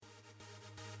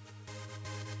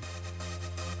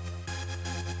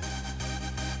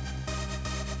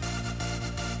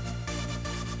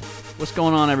What's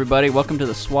going on, everybody? Welcome to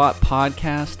the SWAT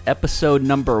Podcast, episode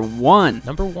number 1.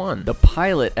 Number 1. The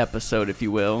pilot episode, if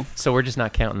you will. So we're just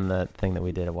not counting that thing that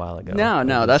we did a while ago.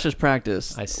 No, that's just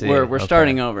practice. I see. We're Okay.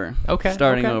 starting over. Okay.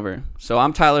 Starting okay. over. So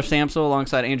I'm Tyler Samsel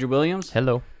alongside Andrew Williams.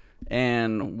 Hello.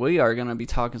 And we are going to be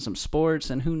talking some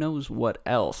sports and who knows what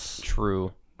else.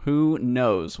 True. Who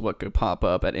knows what could pop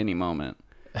up at any moment.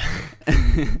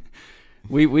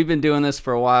 We've been doing this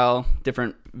for a while,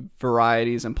 different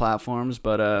varieties and platforms,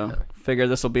 but figure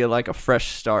this will be like a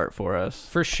fresh start for us.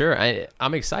 For sure.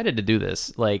 I'm excited to do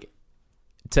this, like,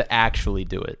 to actually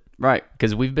do it. Right.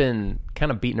 Because we've been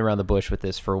kind of beating around the bush with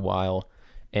this for a while,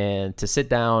 and to sit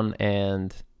down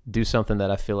and do something that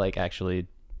I feel like actually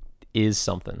is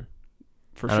something.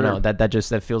 For I sure. don't know.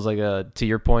 That feels like to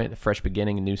your point, a fresh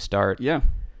beginning, a new start. Yeah.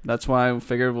 That's why I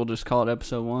figured we'll just call it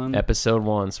episode 1. Episode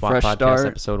 1, SWAT Fresh Podcast, start.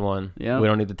 episode 1. Yeah. We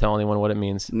don't need to tell anyone what it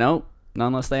means. Nope. Not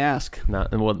unless they ask.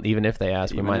 Well, even if they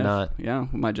ask, we might not. Yeah.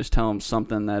 We might just tell them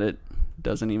something that it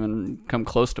doesn't even come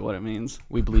close to what it means.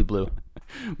 We bleed blue.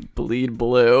 Bleed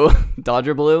blue.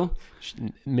 Dodger blue?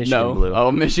 Michigan blue. Oh,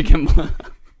 Michigan blue.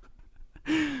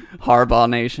 Harbaugh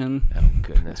Nation. Oh,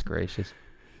 goodness gracious.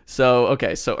 So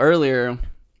earlier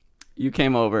you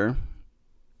came over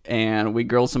and we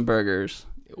grilled some burgers.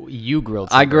 You grilled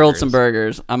I grilled some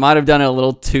burgers. I might have done it a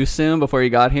little too soon before you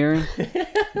got here.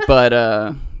 But,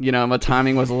 my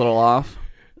timing was a little off.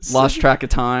 Lost track of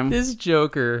time. This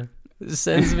joker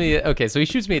sends me... Okay, so he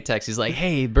shoots me a text. He's like,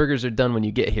 hey, burgers are done when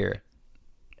you get here.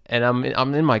 And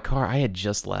I'm in my car. I had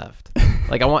just left.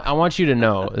 Like, I want you to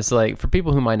know. It's like, for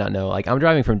people who might not know, like, I'm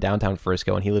driving from downtown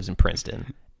Frisco, and he lives in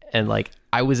Princeton. And, like,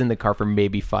 I was in the car for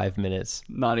maybe 5 minutes.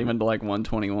 Not even to, like,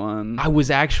 121. I was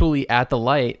actually at the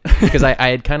light because I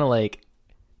had kind of, like...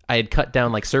 I had cut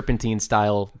down, like, serpentine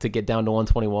style to get down to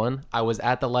 121. I was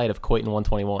at the light of Coyton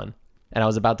 121. And I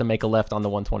was about to make a left on the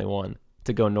 121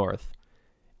 to go north.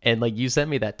 And, like, you sent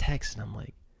me that text, and I'm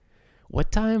like,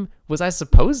 what time was I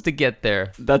supposed to get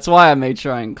there? That's why I made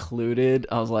sure I included.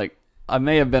 I was like, I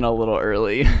may have been a little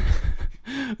early.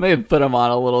 May have put them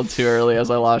on a little too early as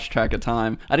I lost track of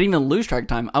time. I didn't even lose track of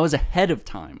time. I was ahead of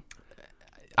time.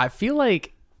 I feel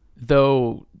like,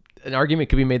 though, an argument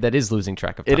could be made that is losing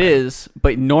track of time. It is,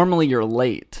 but normally you're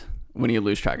late when you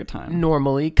lose track of time.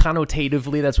 Normally,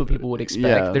 connotatively, that's what people would expect.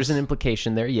 Yes. There's an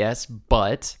implication there, yes,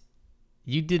 but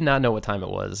you did not know what time it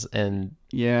was. And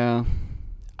Yeah.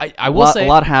 I will say... A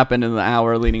lot happened in the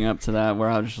hour leading up to that where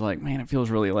I was just like, man, it feels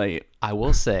really late. I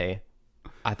will say,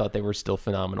 I thought they were still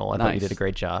phenomenal. I thought you did a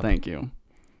great job. Thank you.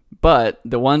 But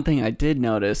the one thing I did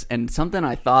notice, and something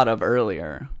I thought of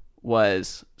earlier,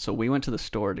 was, so we went to the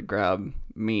store to grab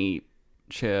meat,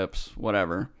 chips,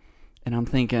 whatever, and I'm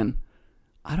thinking,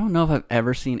 I don't know if I've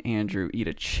ever seen Andrew eat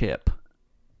a chip.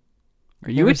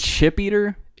 Are you a chip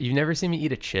eater? You've never seen me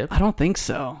eat a chip? I don't think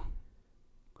so.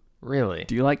 Really?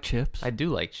 Do you like chips? I do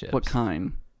like chips. What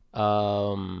kind?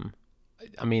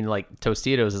 I mean, like,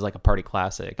 Tostitos is like a party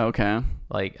classic. Okay.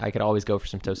 Like, I could always go for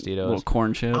some Tostitos. Little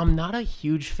corn chip? I'm not a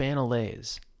huge fan of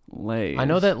Lay's. Lay's. I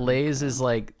know that Lay's is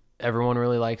like, everyone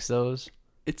really likes those.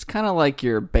 It's kind of like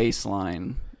your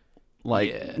baseline.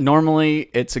 Like,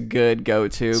 normally it's a good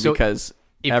go-to because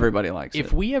everybody likes it.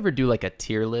 If we ever do like a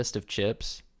tier list of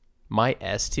chips, my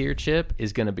S tier chip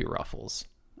is going to be Ruffles.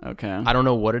 Okay. I don't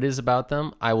know what it is about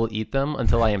them. I will eat them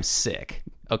until I am sick.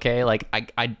 Okay? Like,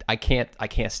 I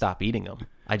can't stop eating them.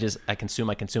 I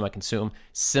consume.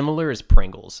 Similar as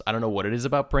Pringles. I don't know what it is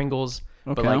about Pringles,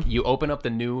 but like, you open up the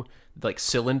new like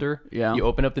cylinder. Yeah. You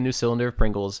open up the new cylinder of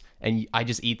Pringles, and I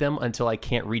just eat them until I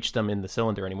can't reach them in the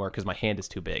cylinder anymore because my hand is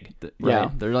too big. Yeah,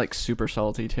 right? they're like super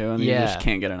salty too, and you just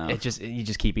can't get enough. You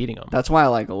just keep eating them. That's why I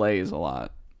like Lay's a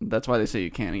lot. That's why they say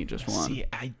you can't eat just one. See,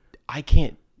 I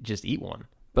can't just eat one.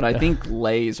 But I think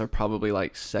Lay's are probably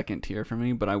like second tier for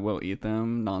me, but I will eat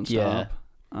them nonstop. Yeah.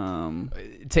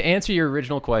 To answer your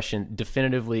original question,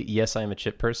 definitively, yes, I am a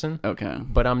chip person. Okay.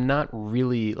 But I'm not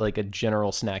really like a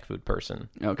general snack food person.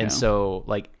 Okay. And so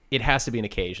like it has to be an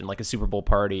occasion, like a Super Bowl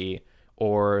party,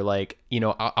 or like,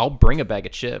 I'll bring a bag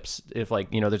of chips if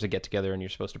like, there's a get together and you're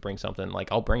supposed to bring something. Like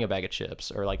I'll bring a bag of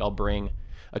chips, or like I'll bring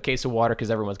a case of water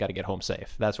because everyone's got to get home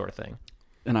safe, that sort of thing.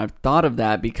 And I've thought of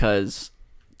that because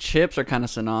chips are kind of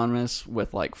synonymous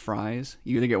with like fries.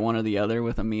 You either get one or the other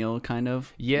with a meal, kind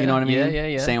of. Yeah. You know what I mean?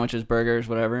 Yeah. Sandwiches, burgers,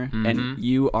 whatever. Mm-hmm. And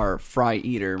you are a fry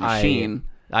eater machine.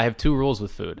 I have 2 rules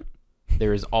with food.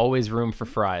 There is always room for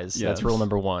fries. Yes. That's rule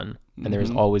number 1. And there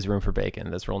is always room for bacon.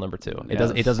 That's rule number 2.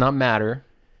 It does not matter.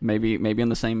 Maybe in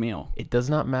the same meal. It does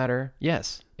not matter.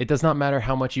 Yes. It does not matter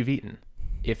how much you've eaten.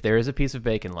 If there is a piece of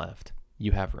bacon left,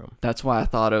 you have room. That's why I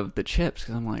thought of the chips,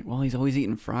 because I'm like, well, he's always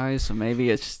eating fries, so maybe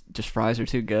it's just fries are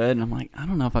too good. And I'm like, I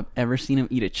don't know if I've ever seen him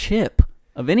eat a chip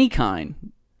of any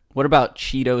kind. What about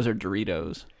Cheetos or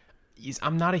Doritos?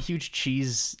 I'm not a huge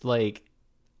cheese, like,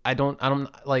 I don't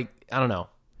know.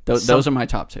 Those are my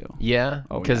top two. Yeah?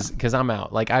 Oh, Because I'm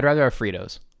out. Like, I'd rather have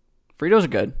Fritos. Fritos are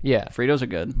good. Yeah. Fritos are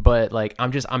good. But, like,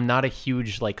 I'm not a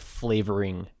huge, like,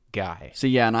 flavoring guy. So,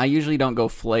 yeah, and I usually don't go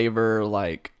flavor,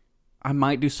 like, I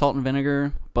might do salt and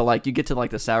vinegar, but, like, you get to,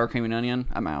 like, the sour cream and onion,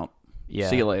 I'm out. Yeah.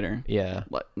 See you later. Yeah.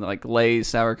 Like Lay's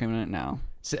sour cream and onion, no.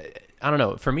 So, I don't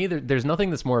know. For me, there's nothing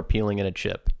that's more appealing in a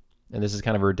chip. And this is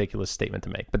kind of a ridiculous statement to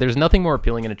make. But there's nothing more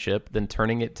appealing in a chip than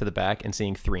turning it to the back and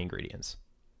seeing 3 ingredients.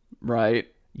 Right.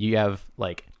 You have,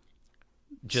 like,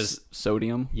 just...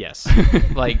 sodium. Yes.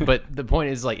 Like, but the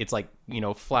point is, like, it's like,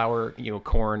 flour,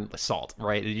 corn, salt,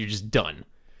 right? You're just done.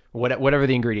 Whatever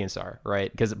the ingredients are,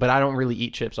 right? But I don't really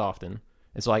eat chips often.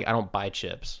 And so, like, I don't buy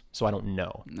chips, so I don't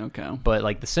know. Okay. But,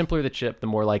 like, the simpler the chip, the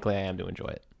more likely I am to enjoy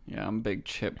it. Yeah, I'm a big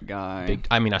chip guy.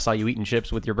 I mean, I saw you eating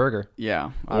chips with your burger.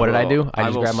 Yeah. What did I do? I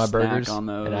just will grabbed my snack burgers on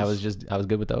those. and I was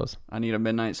good with those. I need a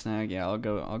midnight snack. Yeah, I'll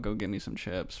go get me some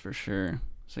chips for sure.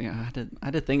 So yeah, I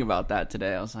had to think about that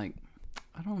today. I was like,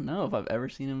 I don't know if I've ever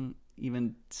seen him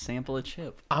even sample a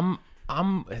chip. I'm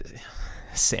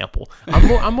sample.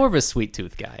 I'm more of a sweet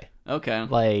tooth guy. Okay.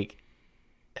 Like,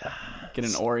 Get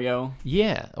an Oreo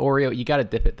yeah, Oreo. You got to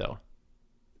dip it though.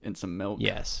 and some milk.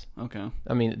 Yes. Okay.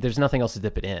 I mean, there's nothing else to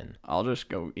dip it in. I'll just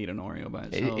go eat an Oreo by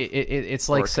itself. It's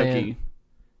Or like a saying, cookie.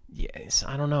 yes,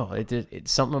 I don't know.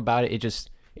 It's something about it.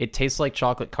 It tastes like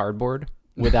chocolate cardboard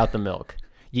without the milk.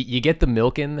 You get the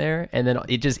milk in there, and then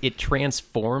it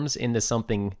transforms into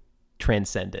something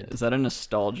transcendent. Is that a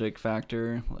nostalgic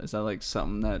factor? Is that like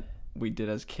something that we did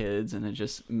as kids and it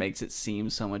just makes it seem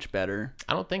so much better?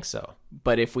 I don't think so.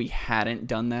 But if we hadn't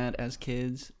done that as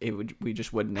kids, we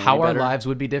just wouldn't know How any our better. lives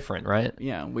would be different, right?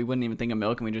 Yeah, we wouldn't even think of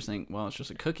milk, and we just think, well, it's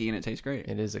just a cookie and it tastes great.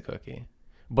 It is a cookie.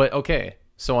 But okay,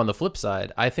 so on the flip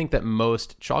side, I think that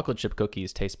most chocolate chip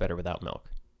cookies taste better without milk.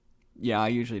 Yeah, I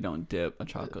usually don't dip a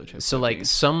chocolate chip So cookie.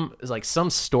 like some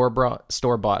store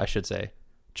bought, I should say,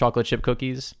 chocolate chip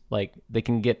cookies, like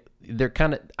they're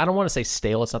kind of, I don't want to say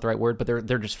stale, it's not the right word, but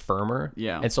they're just firmer.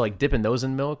 Yeah. And so like dipping those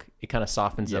in milk, it kind of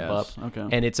softens them up. Okay.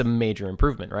 And it's a major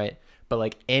improvement, right? But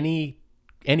like any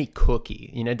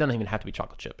cookie, it doesn't even have to be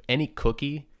chocolate chip. Any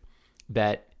cookie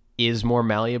that is more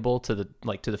malleable to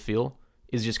the feel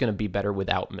is just going to be better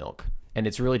without milk. And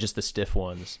it's really just the stiff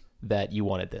ones that you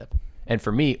want to dip. And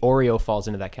for me, Oreo falls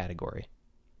into that category.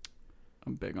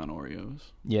 I'm big on Oreos.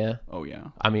 Yeah. Oh, yeah.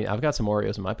 I mean, I've got some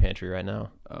Oreos in my pantry right now.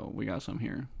 Oh, we got some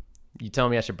here. You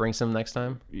telling me I should bring some next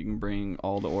time? You can bring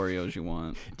all the Oreos you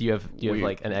want. Do you have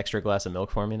like an extra glass of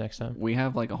milk for me next time? We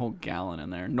have like a whole gallon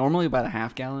in there. Normally about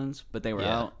 1/2 gallons, but they were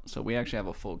Yeah. out. So we actually have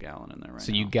a full gallon in there right now.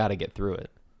 So you got to get through it.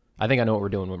 I think I know what we're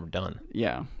doing when we're done.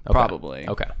 Yeah, Okay. probably.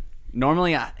 Okay.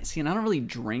 Normally, and I don't really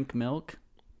drink milk.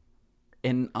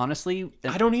 And honestly,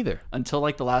 I don't either. until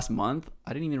like the last month,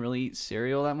 I didn't even really eat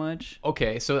cereal that much.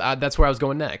 Okay, so that's where I was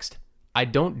going next. I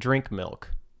don't drink milk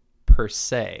per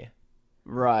se,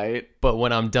 Right. but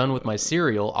when I'm done with my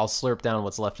cereal, I'll slurp down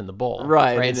what's left in the bowl.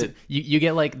 Right, Right. and So you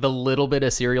get like the little bit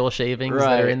of cereal shavings that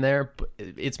Right. are in there, but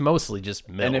it's mostly just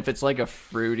milk. And if it's like a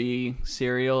fruity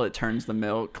cereal, it turns the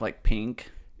milk like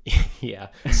pink. yeah.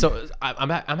 So I'm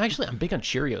big on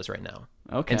Cheerios right now.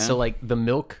 Okay. And so like the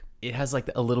milk, it has like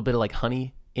a little bit of like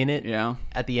honey in it. Yeah.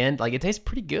 At the end, like it tastes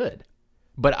pretty good.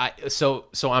 But so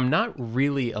I'm not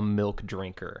really a milk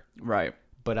drinker, Right.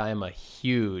 but I am a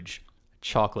huge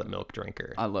chocolate milk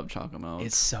drinker. I love chocolate milk.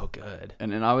 It's so good.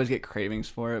 And I always get cravings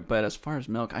for it. But as far as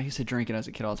milk, I used to drink it as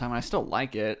a kid all the time. And I still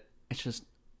like it. It's just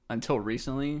until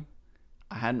recently,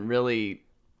 I hadn't really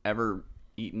ever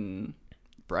eaten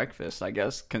breakfast, I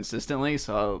guess, consistently.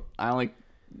 So I only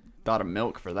thought of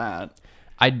milk for that.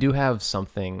 I do have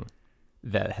something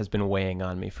that has been weighing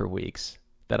on me for weeks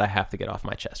that I have to get off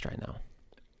my chest right now.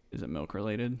 Is it milk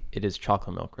related? It is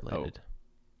chocolate milk related.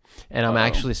 And I'm Uh-oh.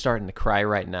 actually starting to cry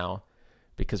right now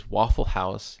because Waffle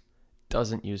House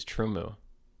doesn't use True Moo.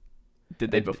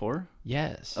 Did they before?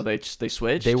 Yes. Oh, they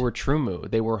switched? They were True Moo.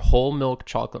 They were whole milk,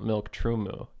 chocolate milk, True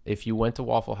Moo. If you went to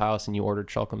Waffle House and you ordered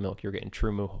chocolate milk, you're getting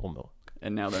True Moo whole milk.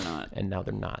 And now they're not. And now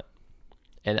they're not.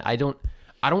 And I don't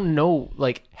know,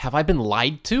 like, have I been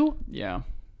lied to? Yeah.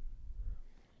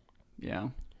 Yeah.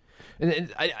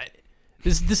 And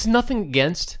this is nothing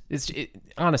against,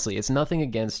 honestly, it's nothing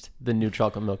against the new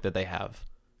chocolate milk that they have,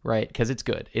 right? Because it's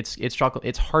good. It's chocolate.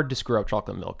 It's hard to screw up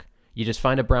chocolate milk. You just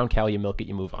find a brown cow, you milk it,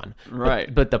 you move on.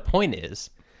 Right. But the point is,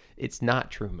 it's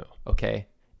not True Moo, okay?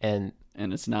 And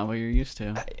it's not what you're used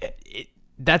to.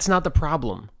 that's not the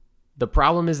problem. The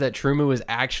problem is that Trumu is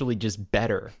actually just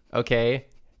better, okay?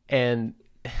 And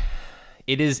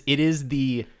it's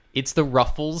the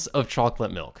Ruffles of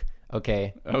chocolate milk,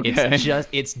 okay? Okay.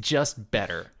 It's just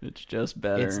better. It's just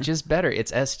better. It's just better.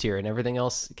 It's S tier, and everything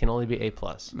else can only be A+.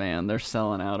 Man, they're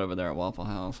selling out over there at Waffle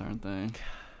House, aren't they?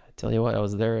 Tell you what, I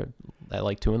was there at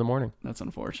like 2 a.m. That's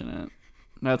unfortunate.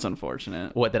 That's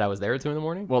unfortunate. What, that I was there at 2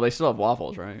 a.m? Well, they still have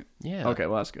waffles, right? Yeah. Okay,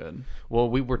 well, that's good. Well,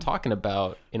 we were talking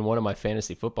about in one of my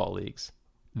fantasy football leagues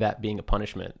that being a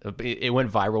punishment. It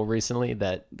went viral recently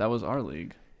that That was our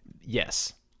league.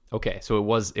 yes. Okay, so it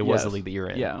was the league that you're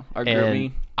in. Yeah, our and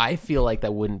groupie. I feel like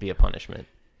that wouldn't be a punishment.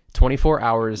 24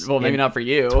 hours. Well, maybe not for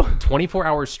you. 24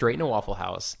 hours straight in a Waffle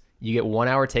House. You get 1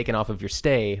 hour taken off of your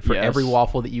stay for Yes. every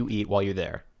waffle that you eat while you're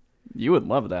there. You would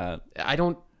love that.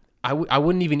 I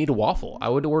wouldn't even eat a waffle. I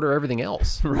would order everything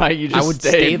else. Right? You just I would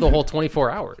stay the whole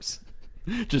 24 hours.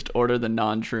 Just order the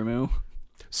non-Trumu.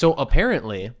 So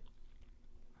apparently,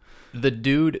 the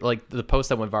dude, like the post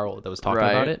that went viral that was talking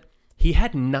Right. about it, he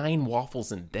had 9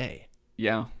 waffles in a day.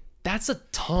 Yeah. That's a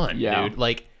ton, Yeah. dude.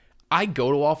 Like, I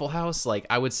go to Waffle House, like,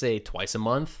 I would say twice a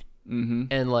month. Mm-hmm.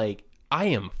 And, like, I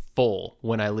am full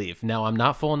when I leave. Now, I'm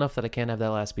not full enough that I can't have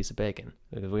that last piece of bacon.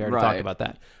 Because we already Right. talked about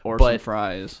that. Or but, some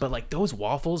fries. But, like, those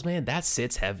waffles, man, that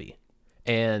sits heavy.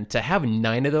 And to have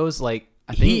 9 of those, like,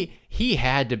 think- he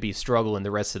had to be struggling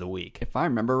the rest of the week. If I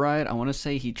remember right, I want to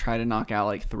say he tried to knock out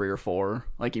like 3 or 4,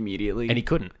 like immediately. And he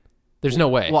couldn't. There's no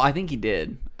way. Well, I think he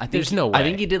did. There's no way. I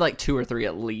think he did like 2 or 3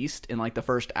 at least in like the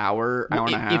first hour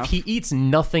and a half. If he eats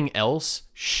nothing else,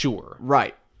 sure.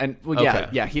 Right. And well, yeah, Okay.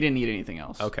 yeah, he didn't eat anything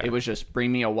else. Okay. It was just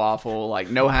bring me a waffle, like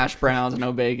no hash browns,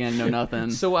 no bacon, no nothing.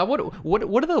 So what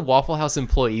are the Waffle House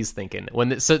employees thinking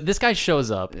when so this guy shows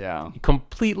up? Yeah.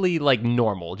 Completely like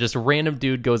normal, just a random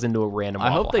dude goes into a random. I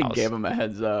Waffle hope they House. gave him a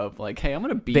heads up, like, hey, I'm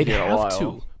gonna be They'd here a while. have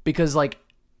to, because like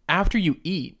after you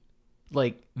eat,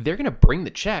 like they're gonna bring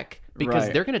the check because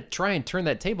Right. they're gonna try and turn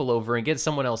that table over and get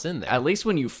someone else in there. At least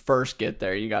when you first get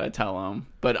there, you got to tell him.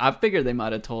 But I figured they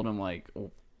might have told him like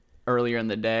earlier in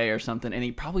the day or something, and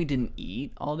he probably didn't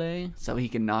eat all day, so he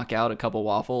can knock out a couple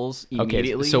waffles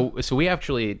immediately. Okay, so we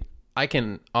actually, I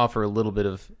can offer a little bit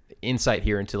of insight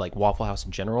here into like Waffle House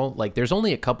in general. Like, there's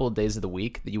only a couple of days of the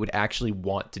week that you would actually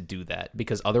want to do that,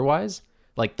 because otherwise,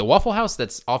 like the Waffle House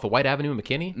that's off of White Avenue in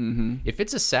McKinney, if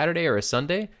it's a Saturday or a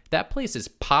Sunday, that place is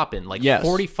popping. Like, Yes.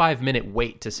 45-minute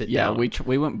wait to sit yeah, down.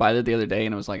 we went by there the other day,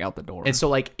 and it was like out the door. And so,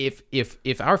 like, if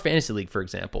our fantasy league, for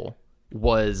example,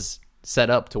 was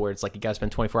set up to where it's like you gotta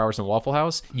spend 24 hours in Waffle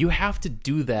House, you have to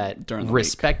do that During the week.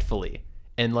 respectfully.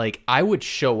 And like, I would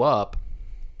show up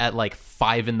at like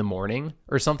 5 a.m.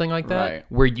 or something like that, Right.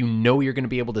 where you know you're going to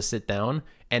be able to sit down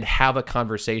and have a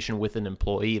conversation with an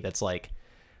employee that's like,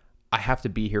 I have to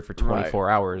be here for 24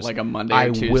 hours. Like a Monday or I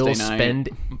Tuesday will night. spend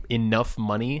enough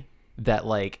money that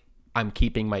like I'm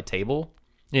keeping my table,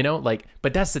 you know? Like,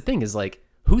 but that's the thing is like,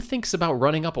 who thinks about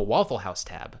running up a Waffle House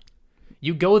tab?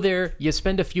 You go there, you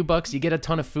spend a few bucks, you get a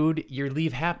ton of food, you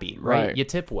leave happy, right? Right. You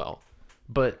tip well.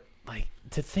 But like,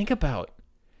 to think about,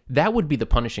 that would be the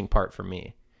punishing part for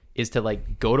me, is to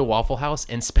like go to Waffle House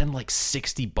and spend like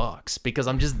 $60 because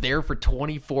I'm just there for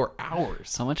 24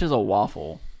 hours. How much is a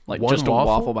waffle? Like One just a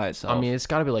waffle by itself? I mean, it's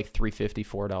got to be like $3.50,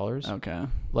 $4. Okay.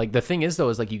 Like, the thing is though,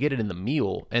 is like you get it in the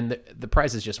meal, and the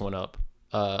prices just went up.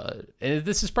 And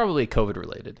this is probably COVID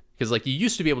related, because like you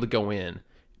used to be able to go in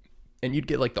and you'd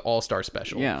get like the all-star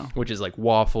special, Yeah. which is like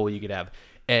waffle. You could have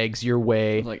eggs your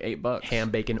way, It was like $8. ham,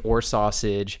 bacon, or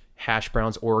sausage, hash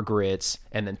browns or grits,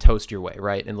 and then toast your way,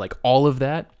 right? And like all of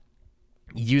that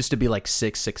used to be like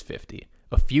 $6.50.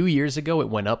 A few years ago, it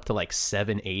went up to like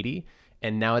 $7.80,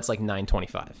 and now it's like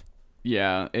 $9.25.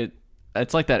 Yeah,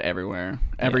 it's like that everywhere.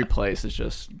 Every place is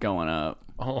just going up.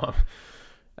 Oh,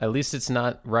 at least it's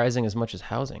not rising as much as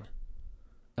housing,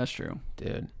 That's true.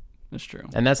 dude. That's true.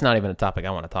 And that's not even a topic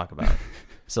I want to talk about.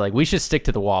 So like, we should stick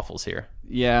to the waffles here.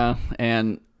 Yeah,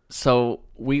 and so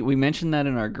we mentioned that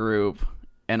in our group,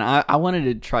 and I wanted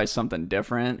to try something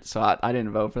different, so I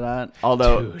didn't vote for that.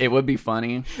 Although Dude. it would be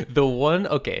funny.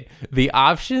 The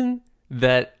option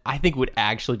that I think would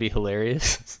actually be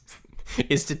hilarious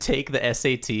is to take the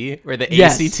SAT or the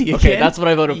ACT again. Okay, that's what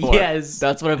I voted for. Yes.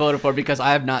 That's what I voted for, because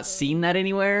I have not seen that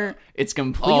anywhere. It's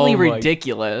completely Oh my-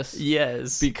 ridiculous.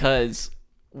 Yes. Because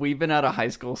we've been out of high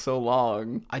school so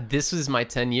long. This was my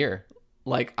 10 year.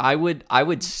 Like I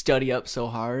would study up so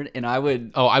hard, and I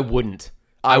would Oh, I wouldn't.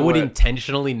 I I would would.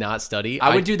 intentionally not study.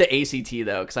 I would do the ACT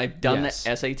though, because I've done Yes.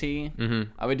 the SAT. Mhm.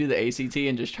 I would do the ACT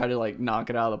and just try to like knock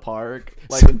it out of the park,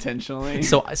 like intentionally.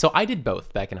 So I did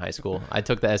both back in high school. I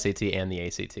took the SAT and the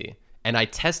ACT, and I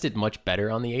tested much better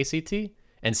on the ACT.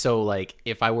 And so, like,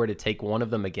 if I were to take one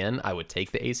of them again, I would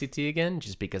take the ACT again,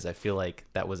 just because I feel like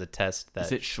that was a test that...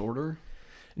 Is it shorter?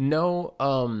 No,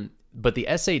 but the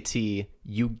SAT,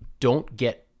 you don't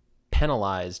get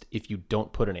penalized if you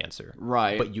don't put an answer.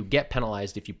 Right. But you get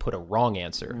penalized if you put a wrong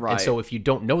answer. Right. And so if you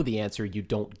don't know the answer, you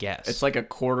don't guess. It's like a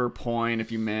quarter point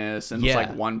if you miss, and it's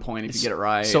like 1 point if you get it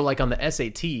right. So, like, on the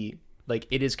SAT, like,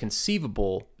 it is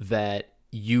conceivable that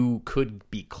you could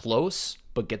be close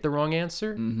but get the wrong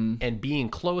answer, and being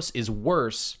close is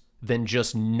worse than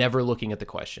just never looking at the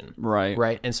question.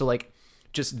 Right. And so, like,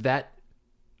 just that,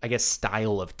 I guess,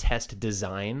 style of test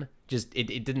design, just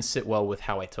it didn't sit well with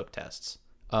how I took tests.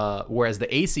 Whereas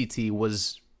the ACT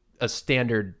was a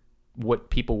standard, what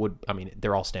people would, I mean,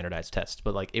 they're all standardized tests,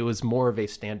 but, like, it was more of a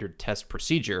standard test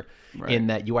procedure in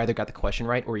that you either got the question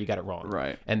right or you got it wrong.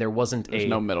 Right. And there wasn't There's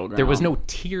no middle ground. There was no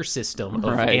tier system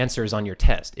of answers on your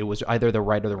test. It was either the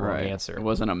right or the wrong answer. It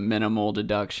wasn't a minimal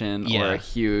deduction or a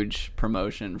huge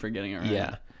promotion for getting it right.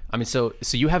 Yeah. I mean, so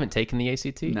you haven't taken the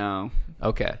ACT? No.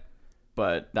 Okay.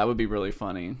 But that would be really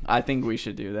funny. I think we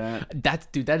should do that. That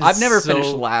is I've never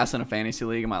finished last in a fantasy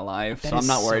league in my life, so I'm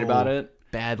not worried about it.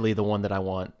 Badly the one that I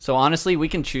want. So honestly, we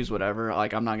can choose whatever.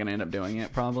 Like, I'm not going to end up doing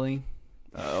it probably.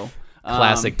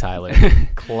 Classic Tyler.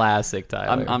 Classic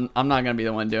Tyler. I'm not going to be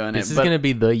the one doing This it. is going to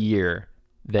be the year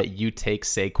that you take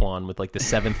Saquon with, like, the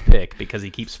 7th pick because he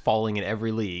keeps falling in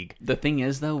every league. The thing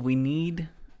is, though, we need,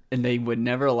 and they would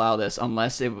never allow this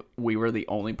unless we were the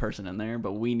only person in there,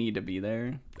 but we need to be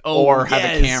there or have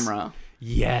a camera.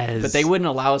 Yes. But they wouldn't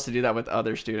allow us to do that with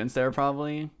other students there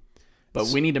probably. But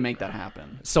we need to make that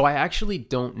happen. So I actually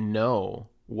don't know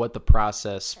what the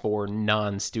process for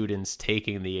non-students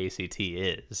taking the ACT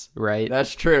is, right?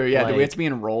 That's true. Yeah. Like, do we have to be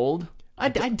enrolled? I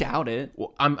doubt it.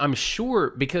 Well, I'm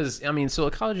sure, because, I mean, so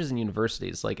at colleges and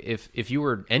universities, like, if you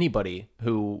were anybody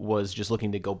who was just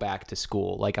looking to go back to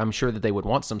school, like, I'm sure that they would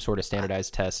want some sort of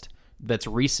standardized test that's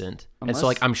recent. And so,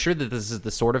 like, I'm sure that this is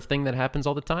the sort of thing that happens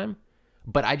all the time,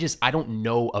 but I don't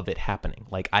know of it happening.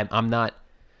 Like, I'm not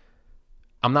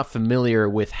familiar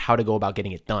with how to go about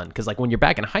getting it done. Because, like, when you're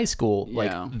back in high school,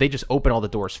 like, they just open all the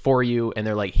doors for you, and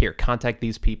they're like, here, contact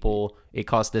these people. It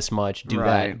costs this much. Do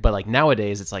that. But, like,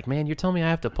 nowadays, it's like, man, you're telling me I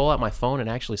have to pull out my phone and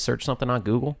actually search something on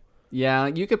Google? Yeah,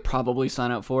 you could probably sign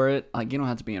up for it. Like, you don't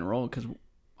have to be enrolled, because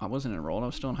I wasn't enrolled. I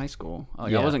was still in high school.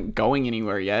 Like, I wasn't going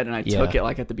anywhere yet, and I took it,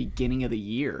 like, at the beginning of the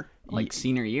year, like,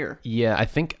 senior year. Yeah, I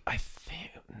think.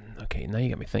 Okay, now you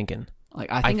got me thinking.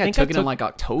 Like, I think I took it in, like,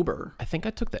 October. I think I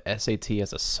took the SAT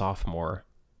as a sophomore,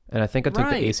 and I think I took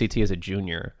the ACT as a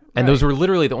junior. And those were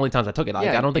literally the only times I took it. Like,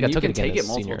 I don't think I took it again as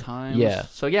a senior. Multiple times. Yeah.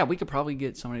 So, yeah, we could probably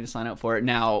get somebody to sign up for it.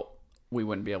 Now, we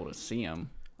wouldn't be able to see them.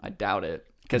 I doubt it.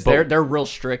 Because they're real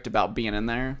strict about being in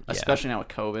there, especially now with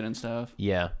COVID and stuff.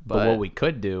 Yeah. But what we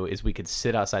could do is we could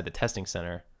sit outside the testing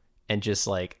center and just,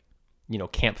 like, you know,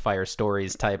 campfire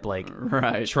stories type, like,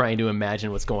 trying to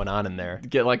imagine what's going on in there.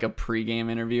 Get, like, a pre-game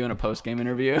interview and a post-game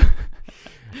interview.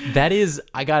 That is,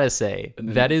 I gotta say,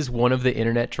 that is one of the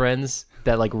internet trends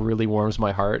that, like, really warms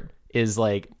my heart, is,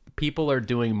 like, people are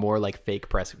doing more, like, fake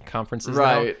press conferences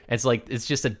now. It's like, it's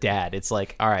just a dad. It's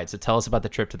like, all right, so tell us about the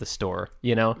trip to the store,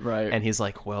 you know? And he's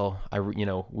like, well,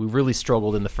 we really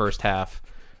struggled in the first half.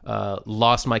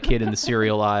 Lost my kid in the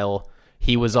cereal aisle.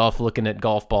 He was off looking at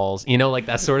golf balls, you know, like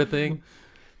that sort of thing.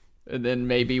 And then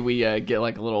maybe we get,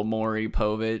 like, a little Maury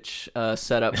Povich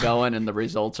setup going, and the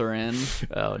results are in.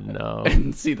 Oh, no.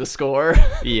 And see the score.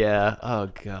 Yeah. Oh,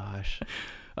 gosh.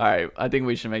 All right. I think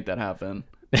we should make that happen.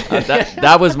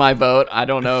 That was my vote. I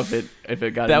don't know if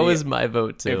it got that was my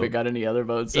vote, too. If it got any other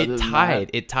votes. It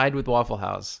tied. It tied with Waffle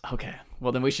House. Okay.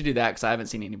 Well, then we should do that, because I haven't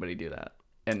seen anybody do that.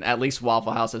 And at least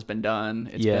Waffle House has been done.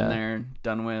 It's been there,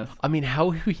 done with. I mean,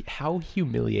 how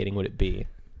humiliating would it be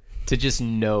to just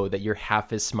know that you're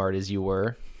half as smart as you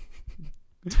were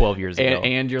 12 years ago?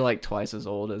 And you're, like, twice as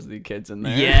old as the kids in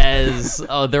there. Yes.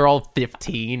 Oh, they're all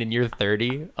 15 and you're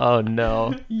 30. Oh,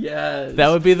 no. Yes. That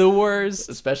would be the worst.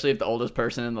 Especially if the oldest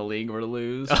person in the league were to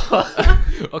lose.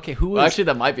 Okay, who was... Well, actually,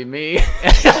 that might be me.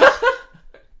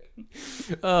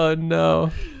 Oh, no.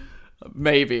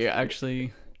 Maybe,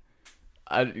 actually.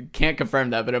 I can't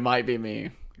confirm that, but it might be me.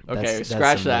 Okay, that's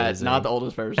scratch amazing. that. Not the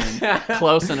oldest person.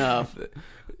 Close enough.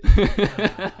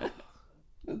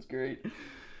 That's great.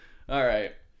 All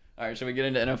right, should we get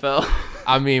into NFL?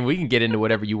 I mean, we can get into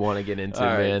whatever you want to get into,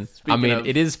 man. I mean,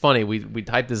 it is funny. We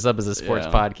typed this up as a sports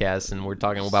podcast, and we're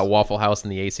talking about Waffle House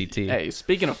and the ACT. Hey,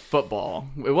 speaking of football,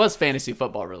 it was fantasy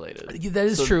football related. That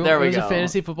is true. There we There's go. a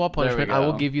fantasy football punishment. I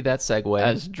will give you that segue.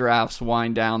 As drafts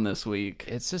wind down this week.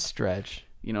 It's a stretch.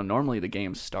 You know, normally the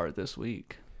games start this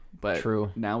week, but True.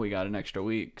 Now we got an extra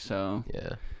week, so.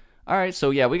 Yeah. All right,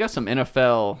 so yeah, we got some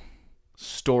NFL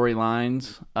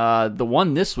storylines. The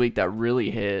one this week that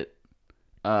really hit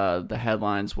the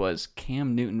headlines was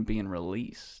Cam Newton being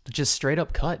released. Just straight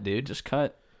up cut, dude. Just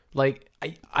cut. Like,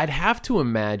 I'd have to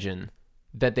imagine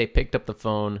that they picked up the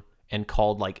phone and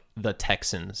called, like, the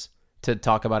Texans to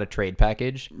talk about a trade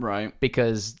package. Right.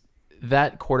 Because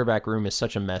that quarterback room is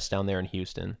such a mess down there in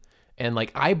Houston. And,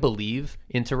 like, I believe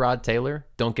in Tyrod Taylor,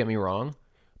 don't get me wrong,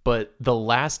 but the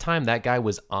last time that guy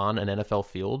was on an NFL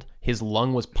field, his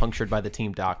lung was punctured by the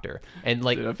team doctor. And,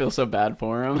 like, Dude, I feel so bad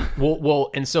for him. well,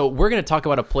 and so we're going to talk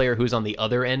about a player who's on the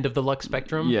other end of the luck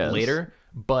spectrum later,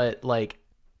 but, like,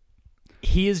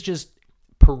 he is just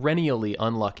perennially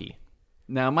unlucky.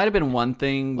 Now, it might have been one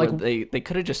thing where Like- they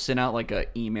could have just sent out like an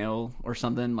email or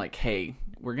something like, hey,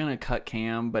 we're going to cut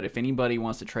Cam, but if anybody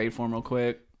wants to trade for him real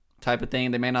quick type of thing,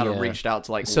 they may not have Yeah. reached out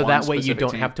to like So one that way you specific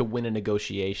don't team. have to win a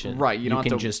negotiation. Right, you You, don't have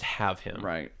can to- just have him.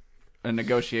 Right. A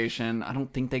negotiation. I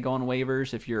don't think they go on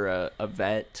waivers if you're a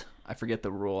vet. I forget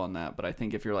the rule on that, but I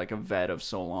think if you're like a vet of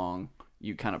so long,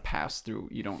 you kind of pass through.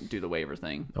 You don't do the waiver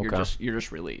thing. Okay. You're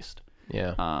just released.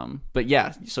 Yeah. But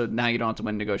yeah, so now you don't have to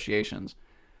win negotiations.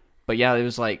 But yeah, it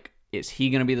was like, is he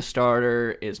going to be the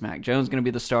starter? Is Mac Jones going to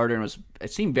be the starter? And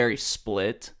it seemed very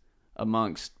split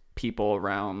amongst people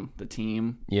around the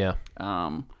team. Yeah.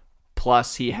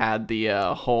 Plus, he had the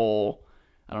whole.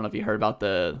 I don't know if you heard about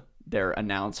their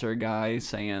announcer guy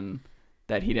saying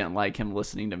that he didn't like him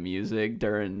listening to music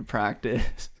during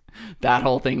practice. That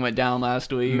whole thing went down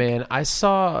last week. Man,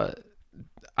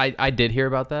 I did hear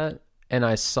about that, and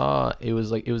I saw it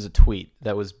was a tweet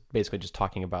that was basically just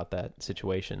talking about that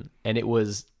situation, and it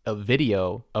was a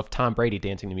video of Tom Brady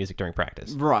dancing to music during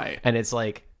practice. Right. And it's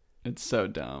like It's so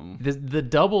dumb. the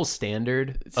double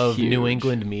standard of huge. New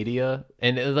England media,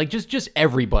 and like just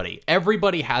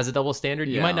everybody has a double standard.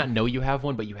 You Yeah. might not know you have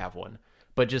one, but you have one.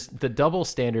 But just the double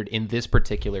standard in this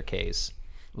particular case,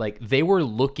 like they were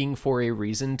looking for a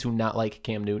reason to not like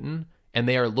Cam Newton, and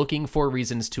they are looking for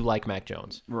reasons to like Mac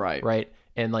Jones. Right. Right.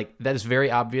 And like that is very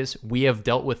obvious. We have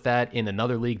dealt with that in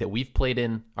another league that we've played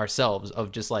in ourselves,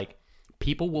 of just like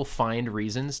people will find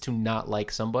reasons to not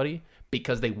like somebody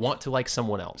because they want to like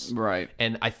someone else. Right.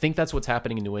 And I think that's what's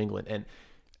happening in New England. And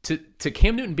to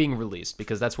Cam Newton being released,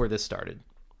 because that's where this started,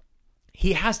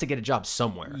 he has to get a job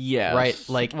somewhere. Yes. Right?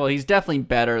 Like, well, he's definitely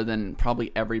better than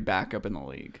probably every backup in the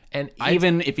league. and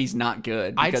Even if he's not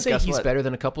good. I'd because say guess he's what? better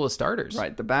than a couple of starters.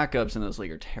 Right. The backups in this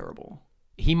league are terrible.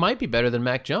 He might be better than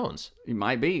Mac Jones. He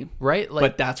might be. Right? Like,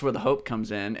 But that's where the hope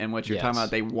comes in, and what you're Yes. talking about,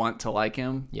 they want to like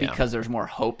him Yeah. because there's more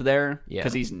hope there. Yeah.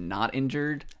 Because he's not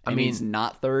injured. And mean- he's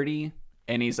not 30,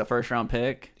 and he's a first round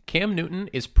pick. Cam Newton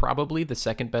is probably the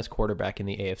second best quarterback in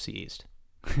the AFC East.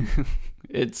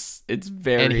 It's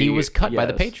very. And he was cut by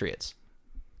the yes. Patriots.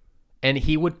 And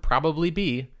he would probably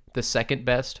be the second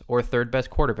best or third best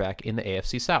quarterback in the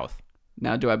AFC South.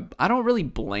 Now, I don't really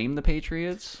blame the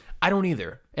Patriots. I don't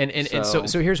either. And So-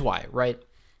 so here's why, right?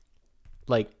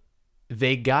 Like,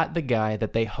 they got the guy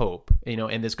that they hope,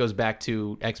 and this goes back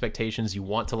to expectations. You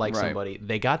want to like Right. somebody.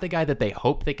 They got the guy that they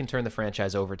hope they can turn the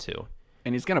franchise over to.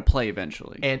 And he's going to play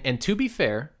eventually. And to be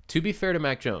fair to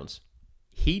Mac Jones,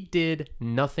 he did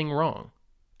nothing wrong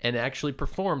and actually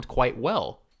performed quite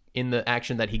well in the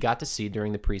action that he got to see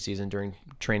during the preseason, during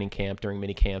training camp, during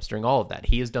mini camps, during all of that.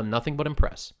 He has done nothing but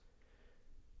impress.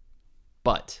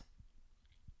 But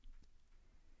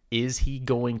is he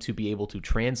going to be able to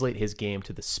translate his game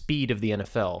to the speed of the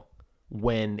NFL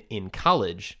when in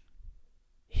college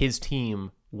his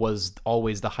team was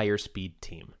always the higher speed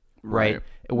team, right?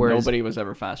 Whereas, Nobody was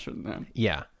ever faster than him.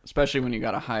 yeah, Especially when you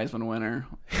got a Heisman winner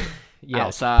yes.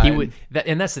 outside. He would,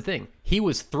 and that's the thing. He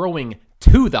was throwing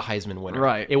to the Heisman winner.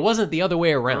 Right. It wasn't the other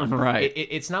way around. Right.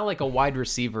 It's not like a wide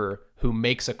receiver who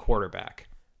makes a quarterback,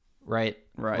 right?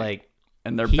 Right. Like,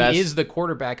 And their he best. is the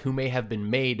quarterback who may have been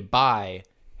made by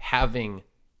having,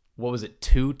 what was it,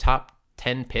 2 top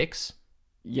 10 picks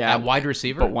yeah, at wide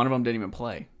receiver? But one of them didn't even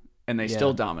play. And they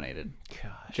still dominated.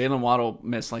 Gosh. Jalen Waddle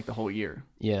missed like the whole year.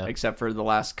 Yeah. Except for the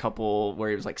last couple where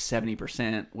he was like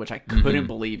 70%, which I Mm-hmm. couldn't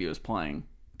believe he was playing.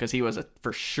 Because he was a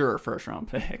for sure first round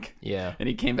pick. Yeah. And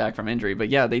he came back from injury. But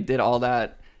yeah, they did all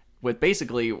that with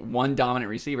basically one dominant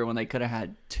receiver when they could have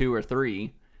had 2 or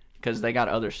 3 because they got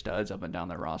other studs up and down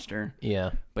their roster.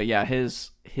 Yeah. But yeah,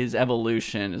 his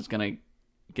evolution is going to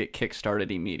get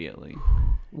kickstarted immediately.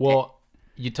 Well,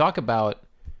 you talk about,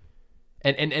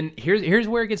 and here's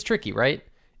where it gets tricky, right?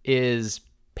 Is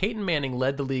Peyton Manning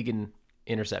led the league in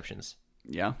interceptions.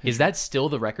 Yeah. Is that still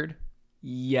the record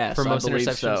Yes, for most I believe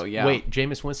interceptions? so, yeah. Wait,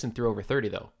 Jameis Winston threw over 30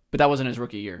 though. But that wasn't his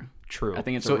rookie year. True. I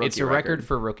think it's a so rookie it's a record record.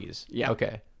 for rookies. Yeah.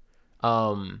 Okay.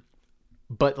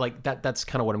 But like that's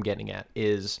kind of what I'm getting at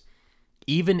is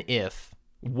even if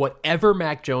whatever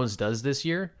Mac Jones does this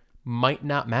year might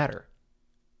not matter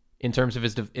in terms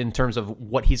of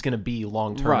what he's going to be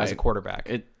long term as a quarterback.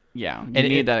 You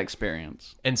need that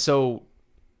experience. And so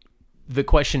the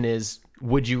question is,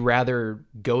 would you rather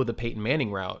go the Peyton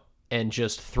Manning route and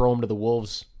just throw him to the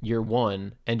wolves year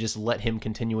one and just let him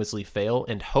continuously fail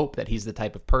and hope that he's the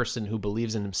type of person who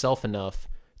believes in himself enough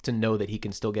to know that he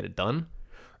can still get it done?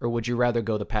 Or would you rather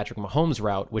go the Patrick Mahomes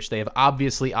route, which they have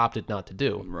obviously opted not to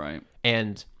do, right,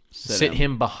 and sit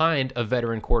him behind a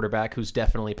veteran quarterback who's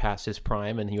definitely past his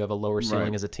prime, and you have a lower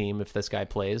ceiling as a team if this guy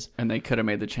plays? And they could have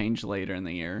made the change later in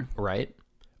the year. Right.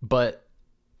 But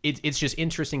it's just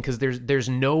interesting because there's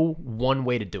no one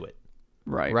way to do it.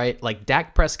 Right. Right? Like,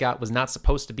 Dak Prescott was not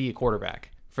supposed to be a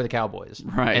quarterback for the Cowboys.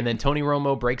 Right. And then Tony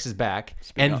Romo breaks his back,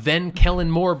 then Kellen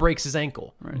Moore breaks his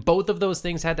ankle. Right. Both of those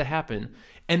things had to happen.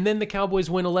 And then the Cowboys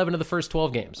win 11 of the first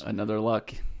 12 games. Another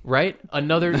luck. Right?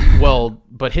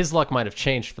 But his luck might have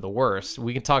changed for the worse.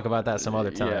 We can talk about that some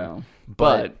other time. Yeah.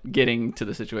 But getting to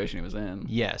the situation he was in.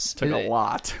 Yes. Took a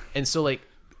lot. And so, like,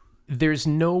 there's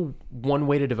no one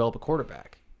way to develop a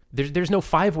quarterback. There's no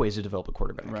 5 ways to develop a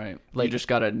quarterback. Right. Like, you just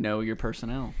got to know your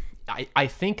personnel. I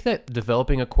think that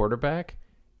developing a quarterback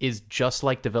is just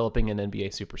like developing an NBA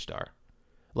superstar.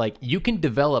 Like, you can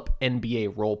develop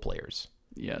NBA role players.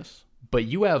 Yes. But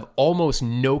you have almost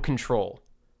no control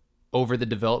over the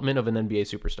development of an NBA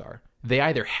superstar. They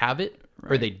either have it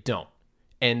or they don't.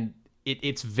 And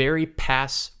it's very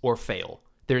pass or fail.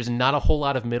 There's not a whole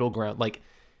lot of middle ground. Like,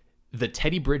 the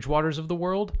Teddy Bridgewaters of the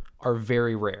world are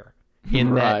very rare.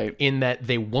 In that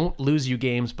they won't lose you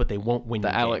games, but they won't win you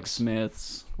games. The Alex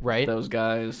Smiths, right? Those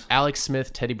guys. Alex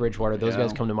Smith, Teddy Bridgewater, those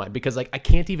guys come to mind. Because, like, I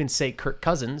can't even say Kirk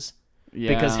Cousins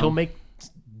because he'll make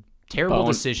terrible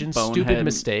decisions, stupid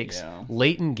mistakes,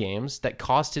 late in games that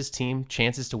cost his team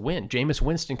chances to win. Jameis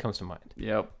Winston comes to mind.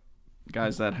 Yep.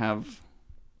 Guys that have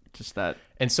just that.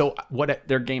 And so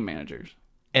they're game managers.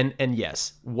 And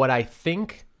yes, what I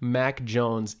think Mac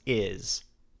Jones is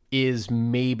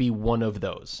maybe one of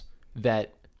those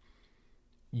that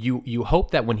you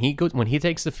hope that when he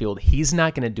takes the field, he's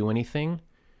not going to do anything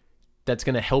that's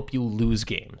going to help you lose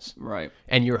games. Right.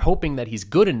 And you're hoping that he's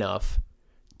good enough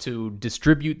to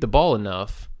distribute the ball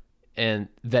enough and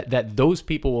that those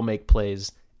people will make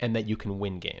plays and that you can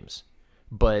win games.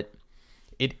 But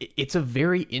it's a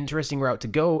very interesting route to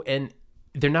go, and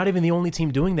they're not even the only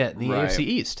team doing that in the AFC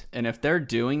East. And if they're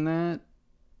doing that,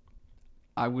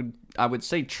 I would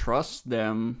say trust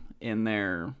them in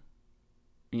their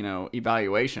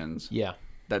evaluations. Yeah.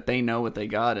 That they know what they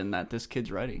got and that this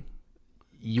kid's ready.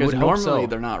 Because normally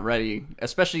they're not ready,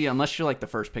 especially unless you're like the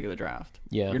first pick of the draft.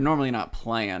 Yeah. You're normally not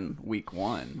playing week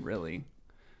 1, really,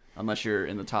 unless you're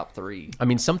in the top 3. I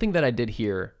mean, something that I did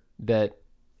hear that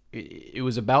it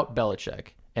was about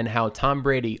Belichick and how Tom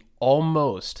Brady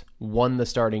almost won the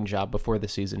starting job before the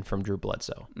season from Drew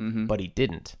Bledsoe, but he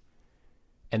didn't.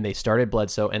 And they started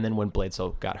Bledsoe, and then when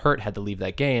Bledsoe got hurt, had to leave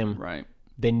that game. Right.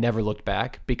 They never looked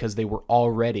back because they were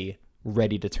already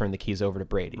ready to turn the keys over to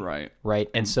Brady. Right. Right.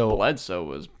 And so Bledsoe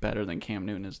was better than Cam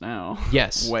Newton is now.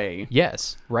 Yes. Way.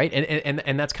 Yes. Right.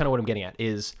 And that's kind of what I'm getting at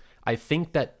is I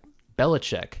think that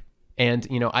Belichick and,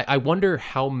 I wonder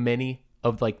how many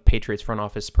of like Patriots front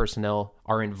office personnel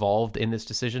are involved in this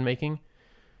decision making,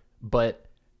 but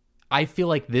I feel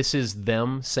like this is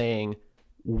them saying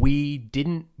we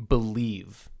didn't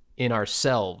believe in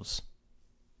ourselves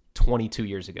 22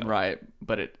 years ago. Right.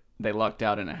 But they lucked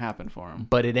out and it happened for them.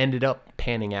 But it ended up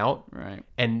panning out. Right.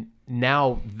 And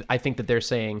now I think that they're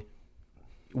saying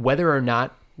whether or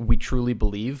not we truly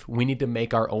believe, we need to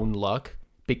make our own luck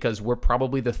because we're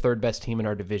probably the 3rd best team in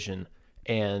our division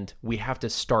and we have to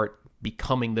start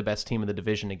becoming the best team in the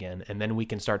division again. And then we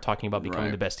can start talking about becoming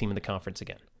the best team in the conference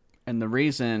again. And the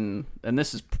reason, and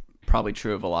this is probably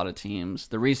true of a lot of teams,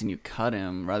 the reason you cut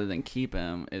him rather than keep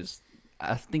him is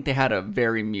I think they had a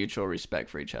very mutual respect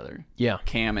for each other. Yeah.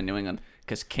 Cam and New England.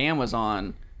 Because Cam was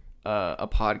on a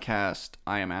podcast,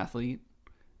 I Am Athlete,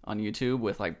 on YouTube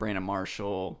with like Brandon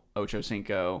Marshall, Ocho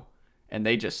Cinco, and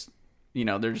they just,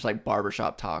 they're just like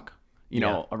barbershop talk,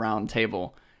 around the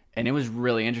table. And it was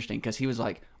really interesting because he was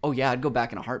like, oh yeah, I'd go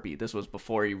back in a heartbeat. This was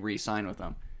before he re-signed with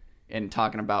them. And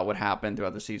talking about what happened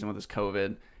throughout the season with his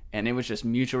COVID. And it was just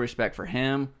mutual respect for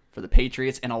him, for the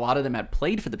Patriots, and a lot of them had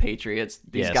played for the Patriots,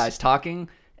 these guys talking,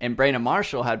 and Brandon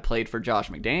Marshall had played for Josh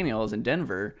McDaniels in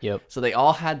Denver. Yep. So they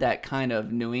all had that kind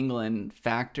of New England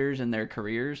factors in their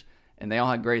careers, and they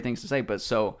all had great things to say. But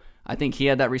so I think he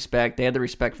had that respect. They had the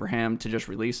respect for him to just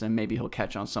release him. Maybe he'll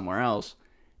catch on somewhere else.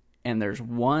 And there's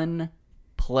one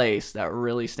place that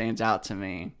really stands out to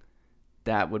me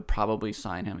that would probably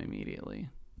sign him immediately.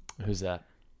 Who's that?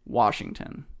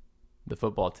 Washington. The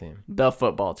football team. The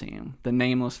football team. The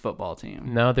nameless football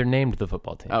team. No, they're named the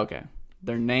football team. Okay.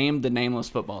 They're named the nameless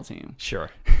football team. Sure.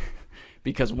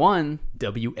 Because one,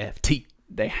 WFT.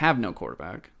 they have no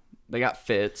quarterback. They got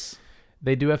Fitz.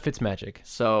 They do have Fitzmagic.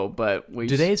 So, but we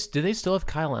Do they still have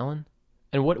Kyle Allen?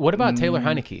 And what about Taylor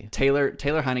Heineke? Taylor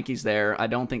Heineke's there. I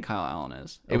don't think Kyle Allen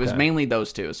is. It was Okay. mainly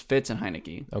those two. It's Fitz and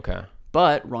Heineke. Okay.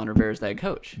 But Ron Rivera's the head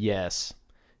coach. Yes,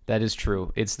 that is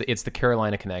true. It's the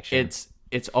Carolina connection.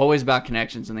 It's always about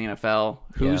connections in the NFL.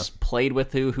 Who's Yeah. played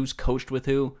with who? Who's coached with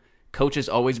who? Coaches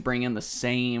always bring in the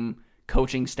same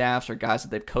coaching staffs or guys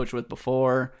that they've coached with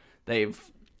before.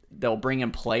 They'll bring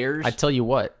in players. I tell you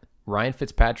what, Ryan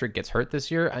Fitzpatrick gets hurt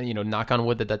this year. Knock on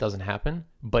wood that doesn't happen.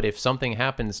 But if something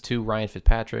happens to Ryan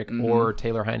Fitzpatrick or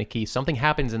Taylor Heineke, something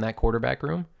happens in that quarterback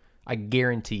room, I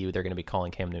guarantee you they're going to be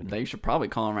calling Cam Newton. They should probably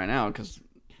call him right now because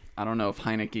I don't know if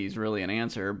Heineke's really an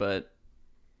answer, but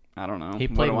I don't know. He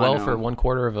What played do I well know? for one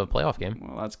quarter of a playoff game.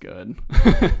 Well, that's good.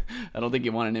 I don't think he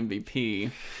won an MVP,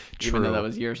 even though True. that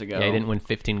was years ago. Yeah, he didn't win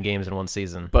 15 games in one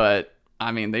season. But,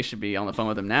 I mean, they should be on the phone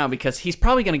with him now because he's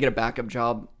probably going to get a backup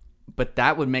job, but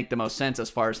that would make the most sense as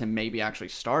far as him maybe actually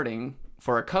starting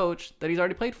for a coach that he's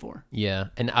already played for. Yeah,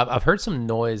 and I've heard some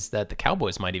noise that the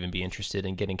Cowboys might even be interested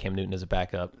in getting Cam Newton as a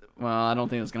backup. Well, I don't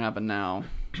think that's going to happen now.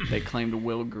 They claimed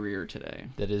Will Greer today.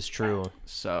 That is true.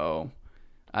 So,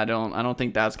 I don't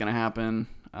think that's going to happen.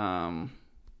 And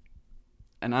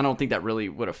I don't think that really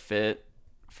would have fit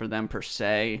for them per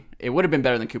se. It would have been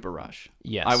better than Cooper Rush.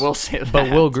 Yes. I will say that.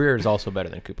 But Will Greer is also better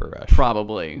than Cooper Rush.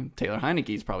 Probably. Taylor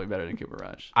Heineke's probably better than Cooper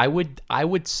Rush. I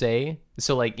would say,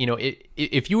 so like,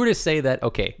 if you were to say that,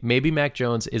 okay, maybe Mac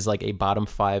Jones is like a bottom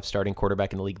 5 starting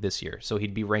quarterback in the league this year, so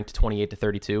he'd be ranked 28 to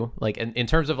 32, like in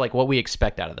terms of like what we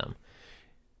expect out of them.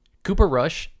 Cooper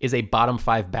Rush is a bottom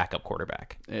 5 backup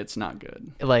quarterback. It's not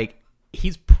good. Like,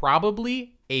 he's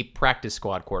probably a practice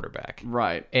squad quarterback.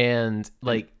 Right. And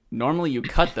like, Normally you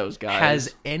cut those guys.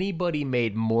 has anybody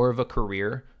made more of a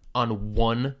career on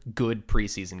one good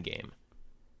preseason game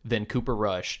than Cooper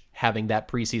Rush having that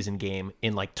preseason game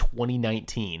in like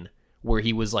 2019 where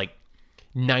he was like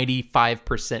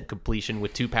 95% completion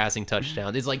with 2 passing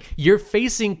touchdowns? It's like you're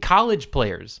facing college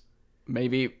players.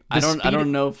 Maybe I speed-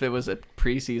 don't know if it was a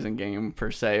preseason game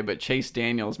per se, but Chase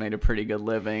Daniels made a pretty good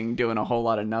living doing a whole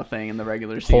lot of nothing in the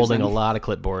regular season. Holding a lot of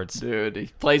clipboards. Dude, he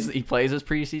plays his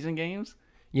preseason games.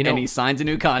 You know, and he signs a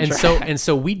new contract. and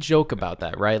so we joke about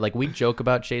that, right? Like we joke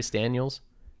about Chase Daniels.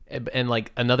 And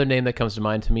like another name that comes to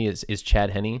mind to me is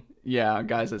Chad Henne. Yeah,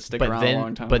 guys that stick around a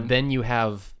long time. But then you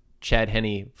have Chad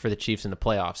Henne for the Chiefs in the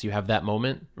playoffs. You have that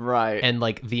moment. Right. And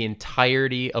like the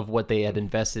entirety of what they had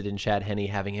invested in Chad Henne,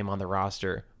 having him on the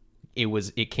roster,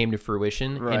 it came to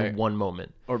fruition in one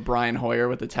moment. Or Brian Hoyer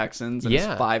with the Texans and his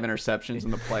 5 interceptions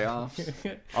in the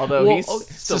playoffs. Although Well, he's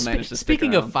still managed to stick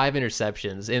speaking around. of 5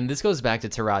 interceptions, and this goes back to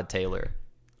Tyrod Taylor,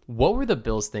 what were the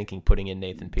Bills thinking putting in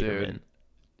Nathan Peterman?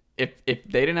 Dude, if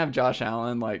they didn't have Josh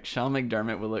Allen, like Sean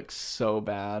McDermott would look so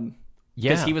bad.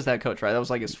 Yeah. Because he was that coach, right? That was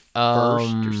like his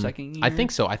first or second year? I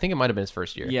think so. I think it might have been his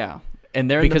first year. Yeah. And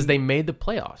Because they made the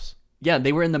playoffs. Yeah,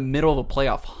 they were in the middle of a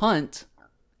playoff hunt,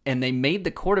 and they made the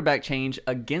quarterback change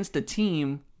against a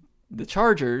team, the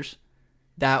Chargers,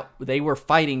 that they were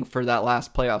fighting for that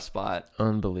last playoff spot.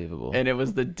 Unbelievable. And it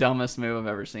was the dumbest move I've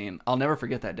ever seen. I'll never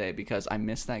forget that day because I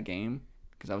missed that game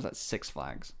because I was at Six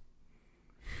Flags.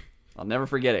 I'll never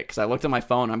forget it because I looked at my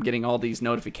phone. I'm getting all these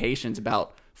notifications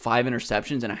about 5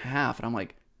 interceptions in a half. And I'm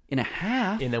like, in a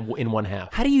half? In one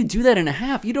half. How do you do that in a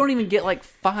half? You don't even get like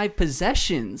 5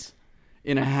 possessions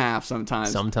in a half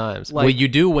sometimes. Sometimes. Like- well, you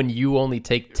do when you only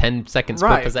take 10 seconds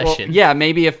per possession. Well, yeah,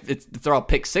 maybe if they're all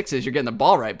pick sixes, you're getting the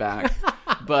ball right back.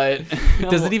 But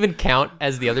Does it even count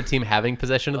as the other team having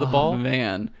possession of the Oh, ball?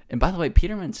 man. And by the way,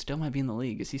 Peterman still might be in the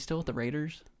league. Is he still with the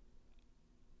Raiders?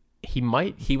 He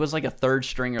might He was like a third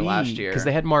stringer last year. because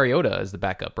they had Mariota as the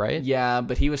backup, right? Yeah,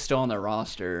 but he was still on their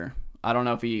roster. I don't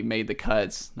know if he made the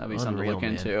cuts. That'd be something to look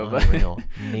into. Unreal.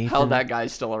 But how that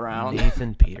guy's still around.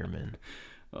 Nathan Peterman.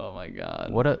 Oh my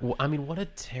god. What a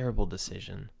terrible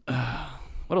decision.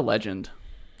 What a legend.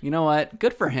 You know what?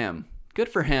 Good for him. Good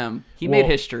for him. He made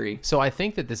history. So I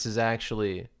think that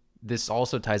this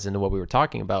also ties into what we were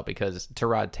talking about because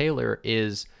Tyrod Taylor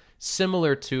is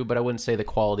similar to, but I wouldn't say the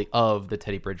quality of the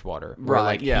Teddy Bridgewater. Where Right,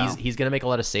 like yeah. He's going to make a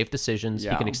lot of safe decisions.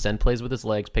 Yeah. He can extend plays with his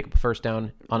legs, pick up a first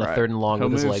down on a Right. 3rd and long He'll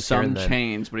with his move legs here some and then.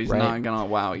 chains, but he's Right. not gonna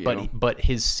wow you. But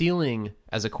his ceiling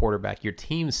as a quarterback, your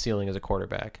team's ceiling as a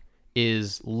quarterback,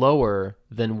 is lower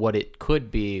than what it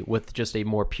could be with just a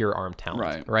more pure arm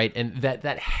talent. Right. And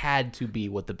that had to be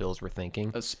what the Bills were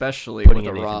thinking. Especially Putting with a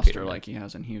in Nathan roster Peterman. like he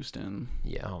has in Houston.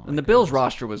 Yeah. Oh my And the Bills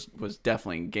roster was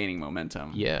definitay gaining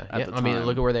momentum. Yeah. At the I mean, time.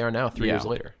 look at where they are now, 3 years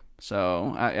later.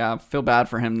 So I feel bad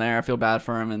for him there. I feel bad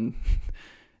for him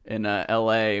in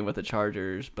L.A. with the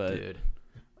Chargers. But Dude.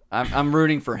 I'm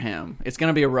rooting for him. It's going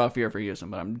to be a rough year for Houston,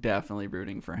 but I'm definitely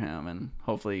rooting for him. And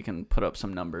hopefully he can put up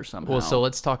some numbers somehow. Well, so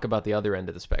let's talk about the other end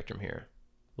of the spectrum here.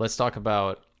 Let's talk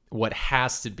about what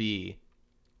has to be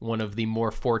one of the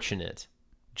more fortunate,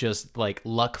 just like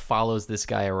luck follows this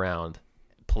guy around,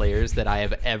 players that I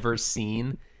have ever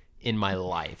seen in my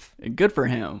life. Good for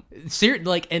him.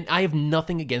 And I have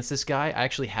nothing against this guy. I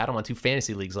actually had him on 2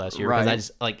 fantasy leagues last year because I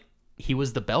just he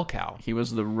was the bell cow. He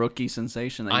was the rookie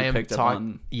sensation that you picked up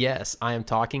on. Yes, I am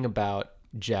talking about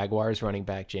Jaguars running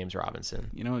back James Robinson.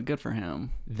 You know what? Good for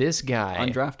him. This guy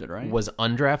Undrafted, right? was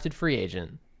undrafted free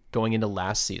agent going into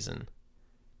last season.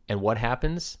 And what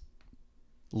happens?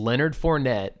 Leonard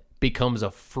Fournette becomes a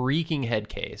freaking head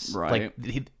case. Right.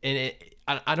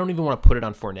 I don't even want to put it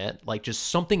on Fournette. Like, just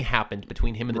something happened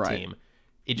between him and the team.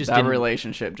 It just that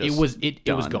relationship just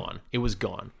it was gone. It was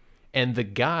gone. And the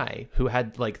guy who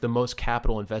had like the most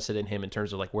capital invested in him in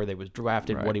terms of like where they was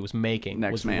drafted, what he was making,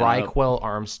 was Raquel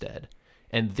Armstead.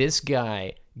 And this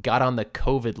guy got on the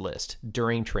COVID list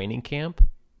during training camp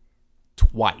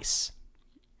twice.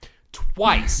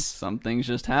 Some things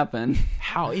just happen.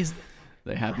 How is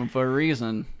they happen for a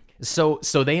reason? So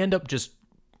they end up just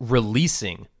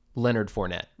releasing Leonard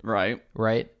Fournette. Right?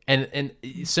 And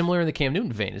similar in the Cam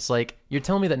Newton vein. It's like you're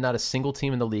telling me that not a single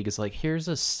team in the league is like, here's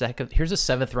a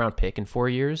 7th round pick in 4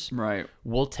 years. Right.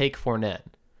 We'll take Fournette.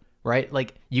 Right?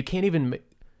 Like you're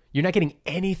not getting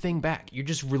anything back. You're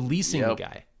just releasing the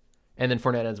guy. And then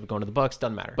Fournette ends up going to the Bucs.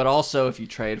 Doesn't matter. But also, if you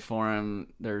trade for him,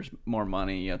 there's more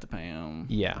money you have to pay him.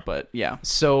 Yeah. But yeah.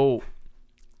 So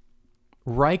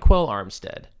Raquel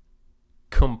Armstead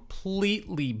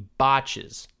completely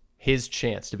botches his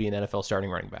chance to be an NFL starting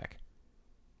running back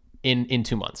in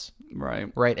 2 months.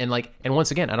 Right. And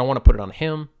once again, I don't want to put it on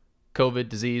him. COVID,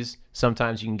 disease.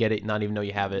 Sometimes you can get it and not even know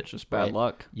you have it. It's just bad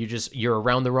luck. You're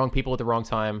around the wrong people at the wrong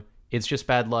time. It's just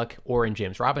bad luck. Or in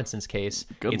James Robinson's case,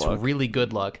 it's really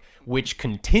good luck, which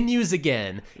continues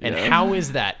again. And how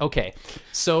is that? Okay.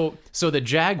 So the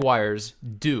Jaguars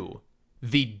do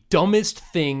the dumbest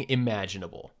thing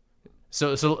imaginable.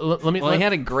 So let me. Well, he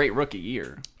had a great rookie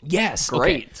year. Yes,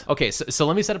 great. Okay, so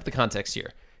let me set up the context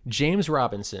here. James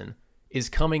Robinson is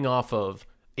coming off of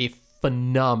a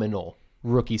phenomenal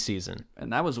rookie season,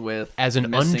 and that was with as an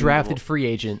undrafted free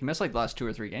agent. He missed like the last 2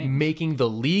 or 3 games, making the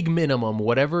league minimum,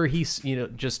 whatever he's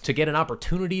just to get an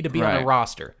opportunity to be on the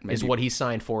roster. Maybe is what he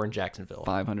signed for in Jacksonville.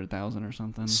 500,000 or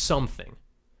something.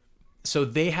 So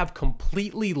they have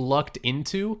completely lucked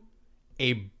into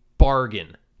a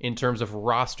bargain in terms of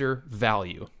roster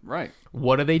value. Right.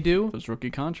 What do? Those rookie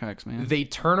contracts, man. They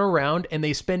turn around and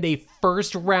they spend a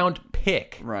 1st round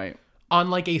pick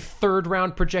on like a 3rd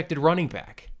round projected running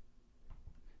back.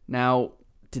 Now,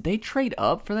 did they trade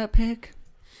up for that pick?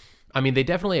 I mean, they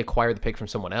definitely acquired the pick from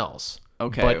someone else.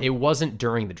 Okay. But it wasn't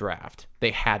during the draft. They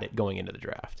had it going into the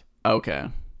draft. Okay.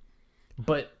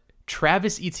 But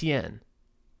Travis Etienne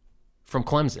from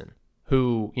Clemson,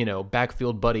 who,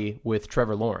 backfield buddy with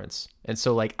Trevor Lawrence. And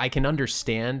so, like, I can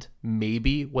understand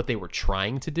maybe what they were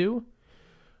trying to do.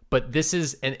 But this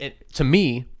is, and to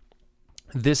me,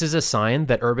 this is a sign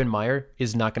that Urban Meyer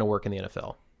is not going to work in the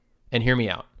NFL. And hear me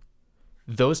out.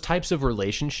 Those types of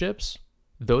relationships,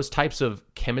 those types of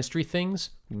chemistry things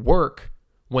work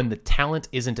when the talent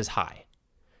isn't as high.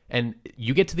 And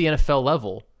you get to the NFL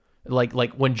level, like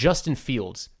when Justin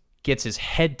Fields gets his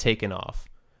head taken off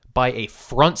by a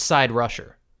front side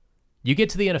rusher. You get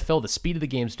to the NFL, the speed of the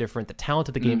game is different, the talent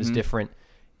of the game is different.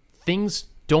 Things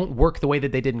don't work the way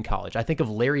that they did in college. I think of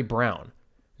Larry Brown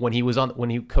when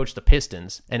he coached the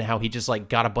Pistons and how he just like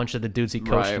got a bunch of the dudes he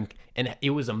coached and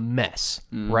it was a mess,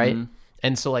 right?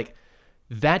 And so like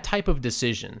that type of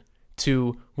decision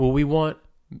to, well, we want,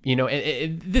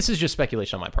 this is just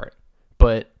speculation on my part,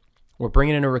 but we're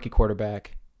bringing in a rookie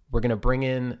quarterback. We're going to bring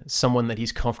in someone that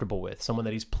he's comfortable with, someone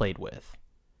that he's played with.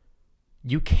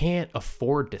 You can't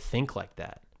afford to think like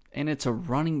that. And it's a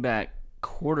running back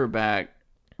quarterback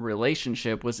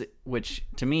relationship, which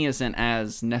to me isn't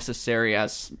as necessary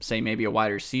as, say, maybe a wide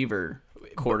receiver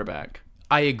quarterback.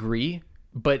 I agree,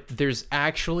 but there's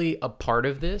actually a part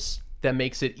of this that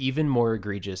makes it even more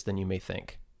egregious than you may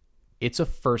think. It's a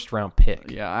 1st round pick.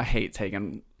 Yeah, I hate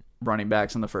taking running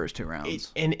backs in the first 2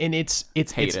 rounds.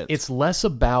 It's less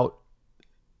about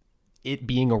it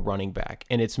being a running back,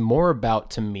 and it's more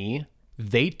about, to me,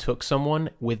 they took someone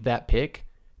with that pick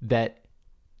that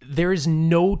there is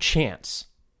no chance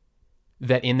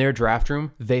that in their draft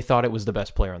room they thought it was the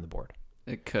best player on the board.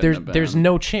 It could have been. There's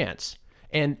no chance.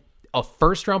 And a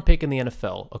first-round pick in the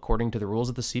NFL, according to the rules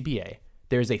of the CBA,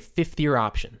 there's a fifth-year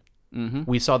option. Mm-hmm.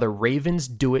 We saw the Ravens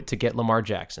do it to get Lamar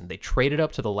Jackson. They traded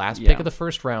up to the last pick of the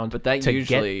first round but that to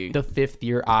usually, get the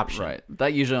fifth-year option. Right.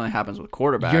 That usually only happens with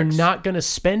quarterbacks. You're not going to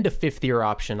spend a fifth-year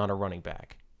option on a running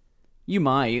back. You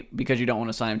might, because you don't want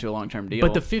to sign him to a long-term deal.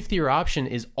 But the fifth-year option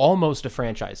is almost a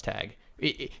franchise tag.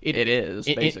 It is,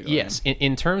 basically. Yes.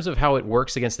 In terms of how it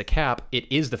works against the cap,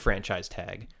 it is the franchise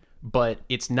tag. But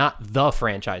it's not the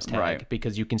franchise tag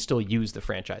because you can still use the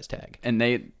franchise tag.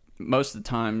 And most of the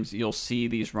times you'll see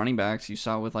these running backs you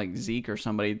saw with like Zeke or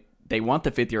somebody, they want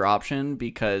the fifth year option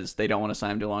because they don't want to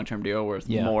sign him to a long-term deal worth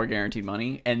more guaranteed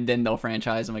money, and then they'll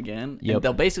franchise him again. Yep. And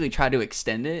they'll basically try to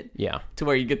extend it to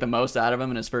where you get the most out of him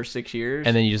in his first 6 years.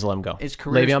 And then you just let him go. His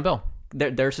career, Le'Veon Bell.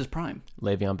 There's his prime.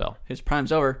 Le'Veon Bell. His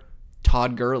prime's over.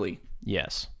 Todd Gurley.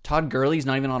 Yes. Todd Gurley's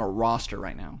not even on a roster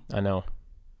right now. I know.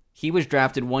 He was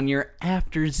drafted 1 year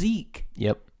after Zeke.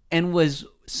 Yep. And was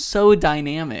so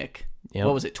dynamic. Yep.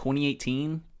 What was it,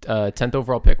 2018? 10th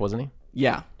overall pick, wasn't he?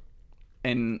 Yeah.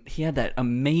 And he had that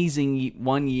amazing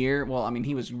 1 year. Well, I mean,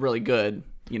 he was really good,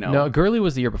 you know. No, Gurley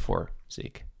was the year before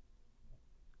Zeke.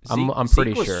 I'm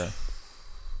pretty sure.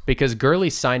 Because Gurley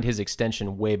signed his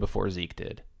extension way before Zeke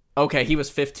did. Okay, he was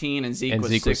 15 and Zeke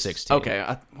was 16. Okay,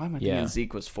 why am I thinking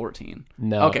Zeke was 14?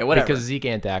 No. Okay, whatever. Because Zeke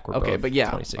and Dak were both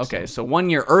 2016. Okay, so 1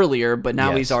 year earlier, but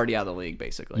now he's already out of the league,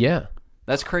 basically. Yeah.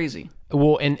 That's crazy.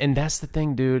 Well, and that's the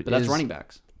thing, dude. But that's running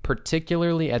backs.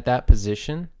 Particularly at that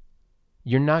position,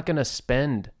 you're not going to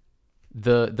spend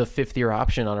the fifth year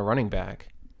option on a running back.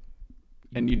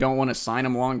 And you don't want to sign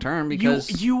him long term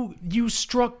because you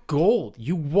struck gold.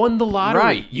 You won the lottery.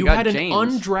 Right. You had an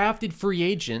undrafted free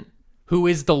agent who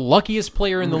is the luckiest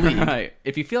player in the league. Right.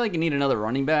 If you feel like you need another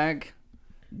running back,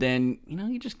 then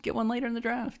you just get one later in the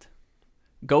draft.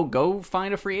 Go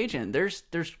find a free agent. There's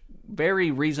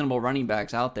very reasonable running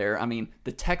backs out there. I mean,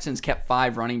 the Texans kept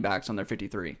 5 running backs on their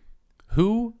 53.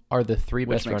 Who are the three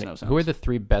best Who are the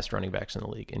 3 best running backs in the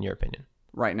league, in your opinion?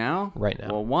 Right now?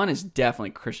 Well, one is definitely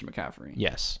Christian McCaffrey.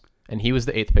 Yes. And he was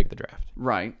the 8th pick of the draft.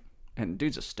 Right. And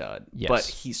dude's a stud. Yes. But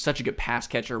he's such a good pass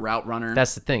catcher, route runner.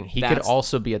 That's the thing. He could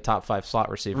also be a top 5 slot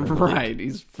receiver. Right.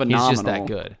 He's phenomenal. He's just that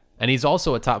good. And he's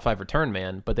also a top 5 return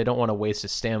man, but they don't want to waste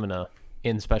his stamina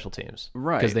in special teams.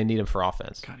 Right. Because they need him for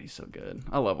offense. God, he's so good.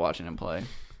 I love watching him play.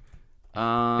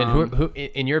 And who,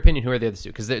 in your opinion, who are the other 2?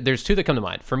 Because there's 2 that come to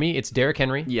mind. For me, it's Derrick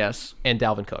Henry. Yes. And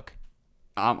Dalvin Cook.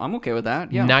 I'm okay with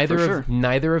that. Yeah,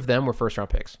 neither of them were first round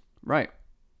picks. Right.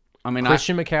 I mean,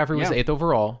 Christian McCaffrey was 8th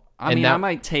overall. I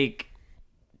might take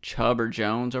Chubb or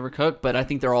Jones over Cook, but I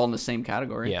think they're all in the same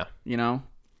category. Yeah.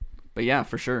 But yeah,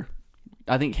 for sure.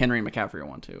 I think Henry and McCaffrey are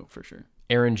 1 too, for sure.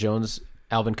 Aaron Jones,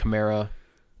 Alvin Kamara,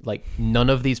 like none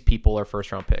of these people are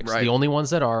first round picks. Right. The only ones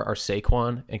that are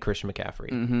Saquon and Christian McCaffrey,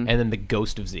 and then the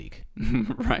ghost of Zeke.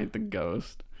 Right, the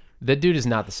ghost. That dude is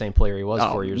not the same player he was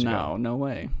 4 years ago. No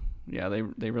way. Yeah,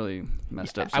 they really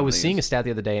messed up. I was seeing a stat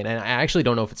the other day, and I actually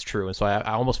don't know if it's true, and so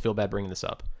I almost feel bad bringing this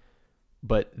up.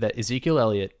 But that Ezekiel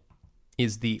Elliott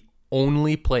is the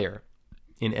only player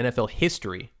in NFL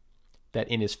history that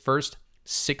in his first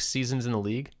 5 seasons in the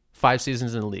league,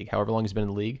 however long he's been in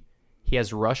the league, he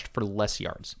has rushed for less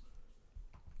yards.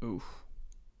 Oof.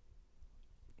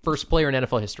 First player in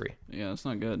NFL history. Yeah, that's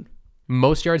not good.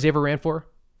 Most yards he ever ran for,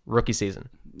 rookie season.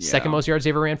 Yeah. Second most yards he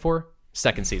ever ran for,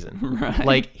 second season. Right.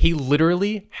 Like, he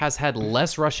literally has had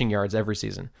less rushing yards every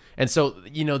season. And so,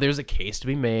 there's a case to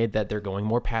be made that they're going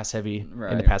more pass heavy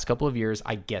in the past couple of years.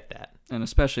 I get that. And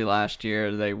especially last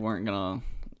year, they weren't going to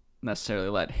necessarily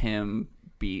let him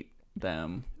beat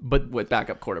them with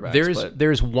backup quarterbacks.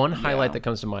 There's one highlight that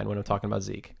comes to mind when I'm talking about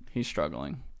Zeke. He's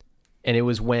struggling. And it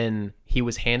was when he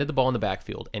was handed the ball in the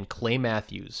backfield and Clay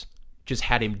Matthews just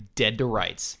had him dead to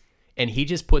rights. And he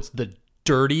just puts the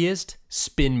dirtiest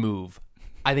spin move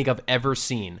I think I've ever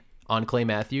seen on Clay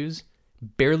Matthews.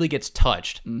 Barely gets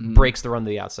touched, breaks the run to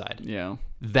the outside. Yeah.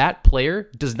 That player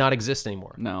does not exist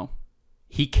anymore. No.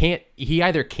 He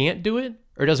either can't do it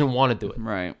or doesn't want to do it.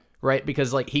 Right.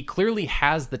 Because he clearly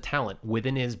has the talent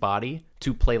within his body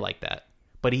to play like that.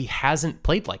 But he hasn't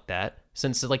played like that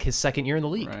since his second year in the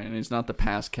league. Right. And he's not the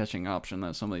pass catching option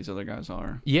that some of these other guys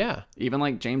are. Yeah. Even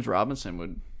like James Robinson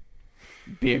would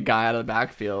be a guy out of the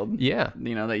backfield. Yeah.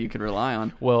 That you could rely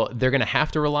on. Well, they're going to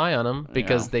have to rely on him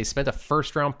because they spent a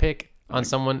first round pick on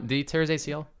someone. Did he tear his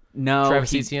ACL? No,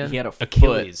 Travis he Etienne? had a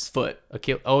Achilles. foot.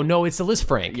 Oh no, it's the Liz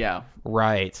Frank. Yeah,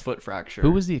 Right. foot fracture.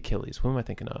 Who was the Achilles? Who am I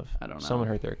thinking of? I don't know. Someone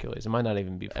hurt their Achilles. It might not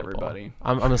even be football. Everybody.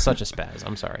 I'm such a spaz.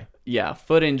 I'm sorry. Yeah,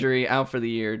 foot injury, out for the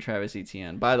year, Travis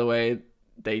Etienne. By the way,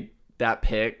 that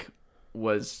pick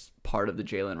was part of the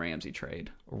Jalen Ramsey trade.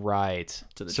 Right.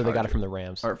 To the so they got it Chargers. from the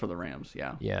Rams. Or for the Rams,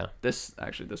 yeah. Yeah. This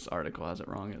article has it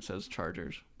wrong. It says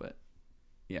Chargers, but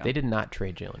yeah. They did not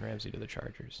trade Jalen Ramsey to the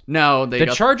Chargers. No, The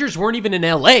Chargers weren't even in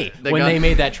LA when they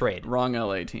made that trade. Wrong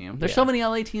LA team. There's Yeah. so many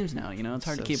LA teams now, it's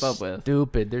hard to So keep up with.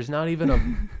 Stupid. There's not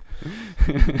even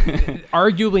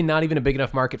arguably not even a big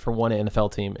enough market for one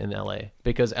NFL team in LA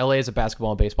because LA is a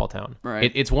basketball and baseball town.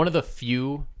 Right. It's one of the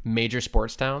few major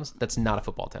sports towns that's not a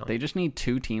football town. They just need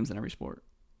 2 teams in every sport.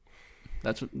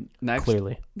 That's what next.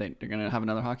 Clearly. They're going to have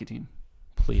another hockey team.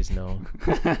 Please no.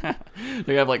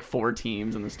 They have like 4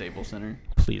 teams in the Staples Center.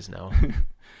 Please no.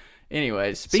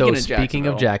 Anyways, speaking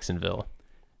of Jacksonville,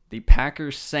 the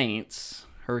Packers Saints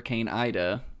Hurricane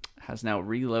Ida has now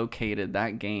relocated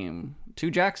that game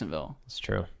to Jacksonville. it's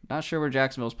true. Not sure where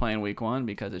Jacksonville's playing week 1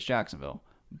 because it's Jacksonville.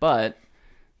 But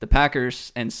the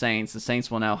Packers and Saints, the Saints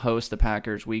will now host the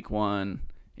Packers week 1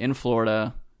 in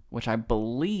Florida, which I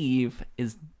believe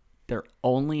is their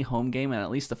only home game in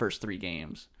at least the first 3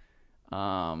 games.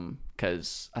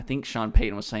 Because I think Sean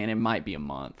Payton was saying it might be a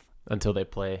month Until they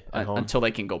play at home. until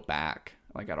they can go back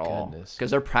at all. Goodness.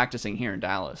 Because they're practicing here in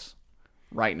Dallas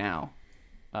right now.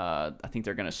 I think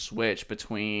they're going to switch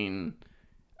between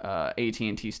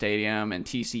AT&T Stadium and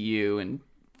TCU and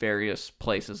various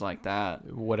places like that.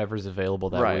 Whatever's available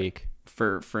that Right. week.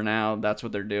 For now, that's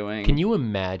what they're doing. Can you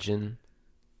imagine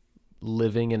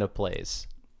living in a place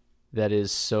that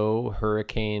is so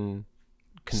hurricane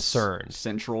concerned,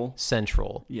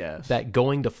 central, Yes. that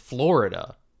going to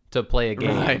Florida to play a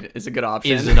game right is a good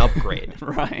option. is an upgrade?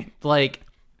 Right. Like,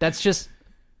 that's just...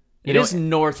 It is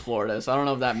North Florida, so I don't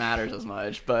know if that matters as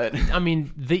much, but I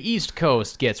mean, the East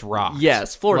Coast gets rocked.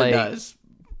 yes, Florida Like, does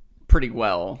pretty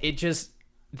well. It just...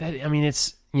 I mean,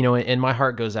 it's... and my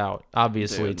heart goes out,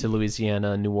 obviously, Dude. to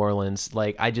Louisiana, New Orleans.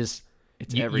 Like, I just...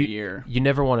 It's every year. You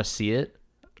never want to see it,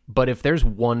 but if there's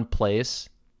one place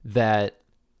that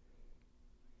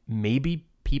maybe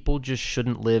people just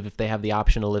shouldn't live if they have the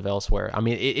option to live elsewhere. I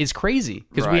mean, it's crazy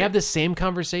because we Right. have this same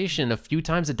conversation a few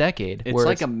times a decade. It's where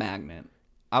like a magnet.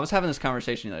 I was having this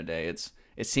conversation the other day.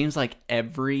 It seems like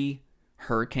every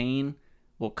hurricane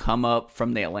will come up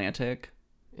from the Atlantic,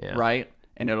 Yeah. right?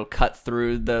 And it'll cut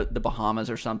through the Bahamas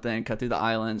or something, cut through the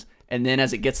islands, and then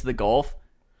as it gets to the Gulf,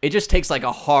 it just takes like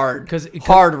a hard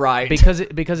right because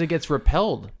it gets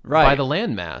repelled Right. by the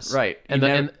landmass. Right. And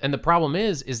You the problem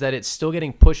is that it's still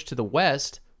getting pushed to the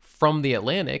west from the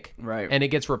Atlantic. Right. And it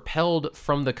gets repelled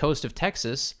from the coast of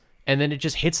Texas, and then it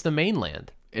just hits the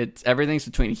mainland. It's everything's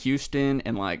between Houston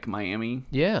and like Miami.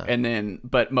 Yeah.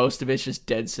 But most of it's just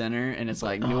dead center, and it's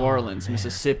like New Orleans,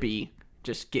 Mississippi,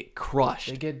 just get crushed.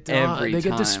 They get every they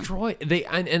time. get destroyed.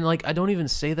 And like, I don't even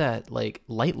say that like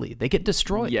lightly. They get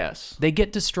destroyed. Yes. They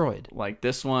get destroyed. Like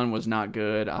this one was not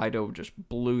good. Ida just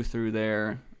blew through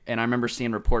there. And I remember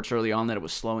seeing reports early on that it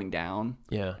was slowing down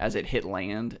Yeah. as it hit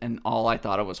land. And all I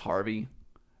thought of was Harvey.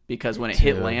 Because when it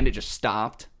hit land, it just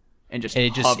stopped and just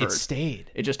hovered. It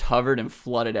stayed. It just hovered and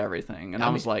flooded everything. And I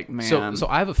was like, man. So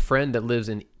I have a friend that lives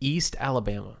in East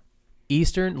Alabama.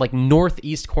 Eastern, like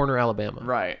northeast corner Alabama.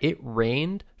 Right. It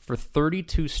rained for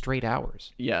 32 straight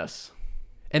hours. Yes.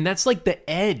 And that's like the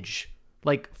edge,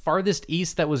 like farthest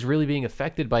east that was really being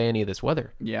affected by any of this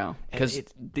weather. Yeah. Because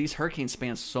these hurricanes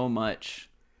span so much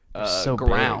So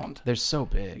ground. big. They're so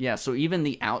big. Yeah, so even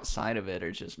the outside of it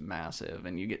are just massive,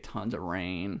 and you get tons of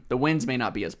rain. The winds may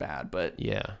not be as bad, but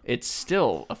Yeah. it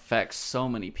still affects so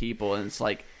many people. And it's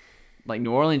like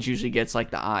New Orleans usually gets like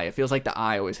the eye. It feels like the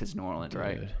eye always hits New Orleans,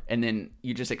 right? And then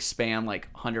you just expand like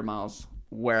 100 miles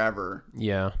wherever,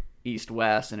 Yeah. east,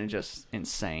 west, and it's just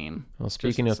insane. Well, Just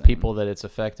speaking of insane. people that it's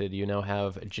affected, you now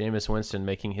have Jameis Winston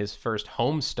making his first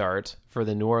home start for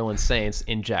the New Orleans Saints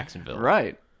in Jacksonville.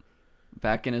 Right.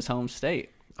 Back in his home state.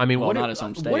 I mean, Well, not his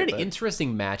home state, what an but-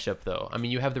 interesting matchup, though. I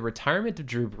mean, you have the retirement of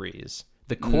Drew Brees,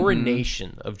 the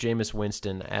coronation of Jameis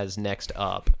Winston as next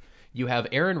up. You have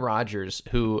Aaron Rodgers,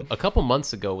 who a couple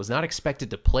months ago was not expected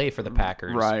to play for the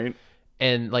Packers. Right.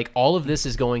 And, like, all of this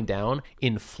is going down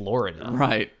in Florida.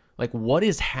 Right. Like, what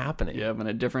is happening? Yeah, in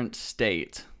a different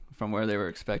state from where they were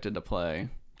expected to play.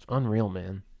 It's unreal,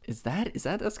 man.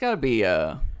 That's got to be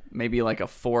maybe like a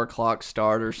 4:00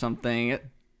 start or something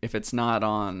if it's not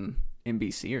on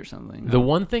NBC or something. The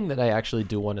one thing that I actually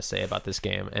do want to say about this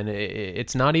game, and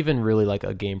it's not even really like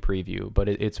a game preview, but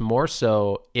it's more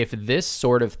so if this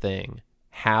sort of thing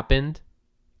happened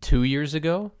 2 years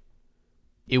ago,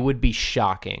 it would be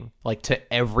shocking. Like,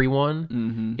 to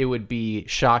everyone, it would be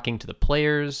shocking to the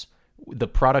players. The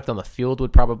product on the field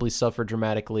would probably suffer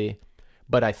dramatically.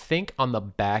 But I think on the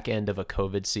back end of a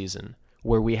COVID season,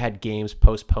 where we had games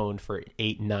postponed for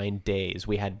 8-9 days,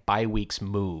 we had bye weeks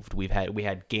moved, we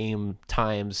had game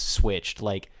times switched.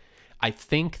 Like, I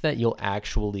think that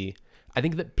I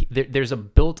think that there's a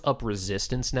built-up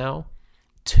resistance now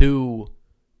to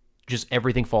just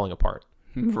everything falling apart.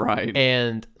 Right.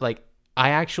 And, like,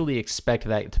 I actually expect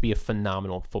that to be a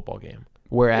phenomenal football game.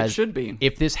 Whereas It should be.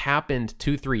 if this happened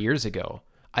 2-3 years ago,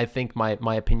 I think my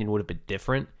opinion would have been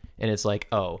different. And it's like,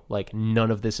 oh, like,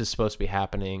 none of this is supposed to be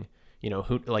happening. You know,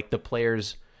 the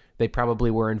players, they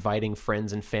probably were inviting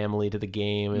friends and family to the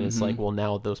game. And it's like, well,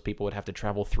 now those people would have to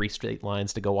travel 3 straight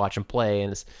lines to go watch them play.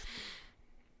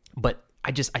 But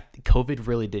COVID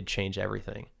really did change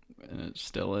everything. And it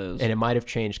still is. And it might have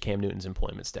changed Cam Newton's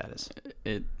employment status.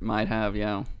 It might have,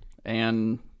 yeah.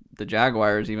 And the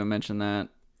Jaguars even mentioned that.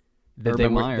 That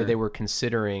they were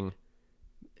considering.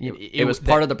 It was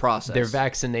part of the process. Their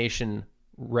vaccination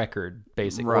record,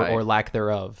 basically, Right. or lack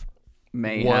thereof,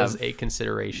 was have a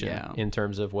consideration in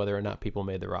terms of whether or not people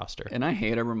made the roster. And I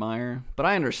hate Urban Meyer, but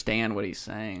I understand what he's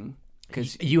saying.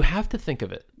 Because you have to think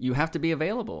of it. you have to be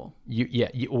available.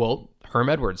 Well, Herm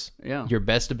Edwards. Yeah. Your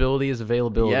best ability is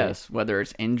availability. Yes, whether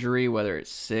it's injury, whether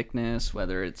it's sickness,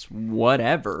 whether it's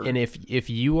whatever. And if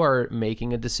you are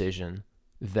making a decision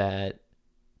that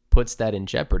puts that in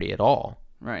jeopardy at all,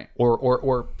 right.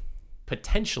 or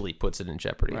potentially puts it in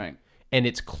jeopardy, Right. and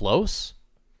it's close,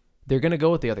 they're going to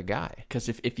go with the other guy. Because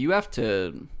if you have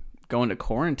to go into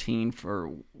quarantine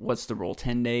for, what's the rule,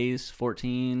 10 days,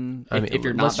 14? If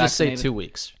you're not let's just say vaccinated, 2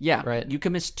 weeks. yeah, right. You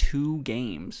can miss 2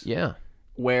 games. Yeah.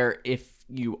 Where if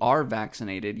you are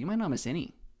vaccinated, you might not miss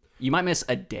any. You might miss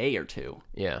a day or 2.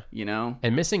 Yeah. You know?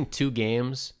 And missing 2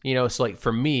 games, so like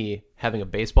for me, having a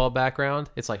baseball background,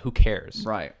 it's like, who cares?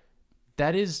 Right.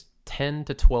 That is 10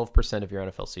 to 12% of your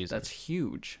NFL season. That's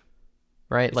huge.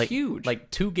 Right? It's like huge. Like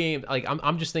 2 games. Like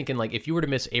I'm just thinking, like, if you were to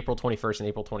miss April 21st and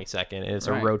April 22nd, and it's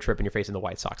Right. a road trip and you're facing the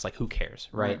White Sox, like, who cares?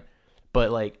 Right? Right.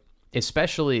 But, like,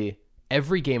 especially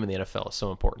every game in the NFL is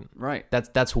so important. Right.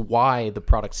 That's why the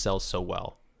product sells so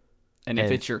well. And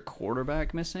if it's your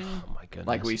quarterback missing, Oh my goodness.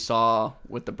 like we saw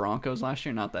with the Broncos last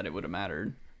year, not that it would have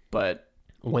mattered, but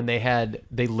When they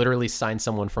literally signed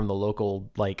someone from the local,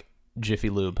 like, Jiffy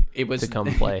Lube it was to come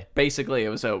play. Basically, it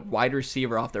was a wide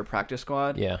receiver off their practice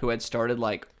squad Yeah. who had started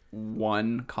like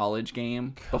 1 college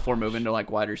game before moving to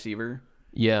like wide receiver,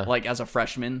 Yeah. like as a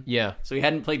freshman. Yeah. So he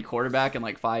hadn't played quarterback in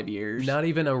like 5 years. Not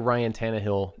even a Ryan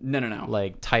Tannehill, No.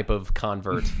 like, type of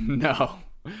convert.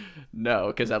 No,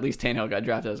 because at least Tannehill got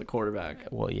drafted as a quarterback.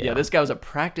 Well, yeah. Yeah, this guy was a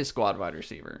practice squad wide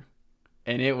receiver.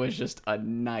 And it was just a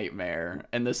nightmare.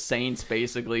 And the Saints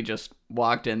basically just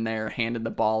walked in there, handed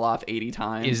the ball off 80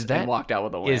 times, and walked out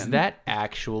with a win. Is that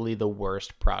actually the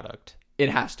worst product It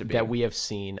has to be. that we have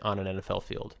seen on an NFL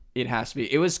field? It has to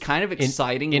be. It was kind of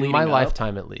exciting In leading my up.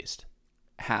 lifetime, at least.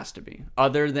 Has to be.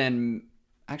 Other than...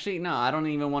 Actually, no, I don't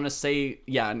even want to say...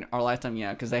 Yeah, in our lifetime,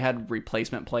 yeah, because they had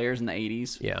replacement players in the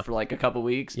 80s for like a couple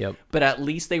weeks. Yep. But at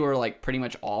least they were like pretty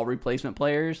much all replacement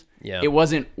players. Yeah. It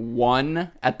wasn't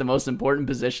one at the most important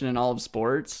position in all of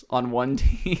sports on one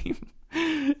team.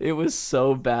 It was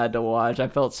so bad to watch. I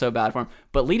felt so bad for him.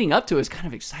 But leading up to it was kind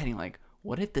of exciting. Like,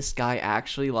 what if this guy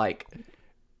actually like...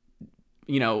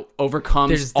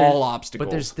 overcomes all obstacles.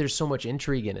 But there's so much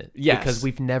intrigue in it. Yes. Because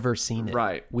we've never seen it.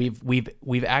 Right.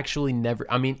 We've actually never...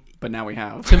 I mean... But now we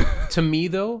have. To me,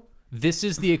 though, this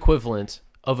is the equivalent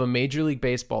of a Major League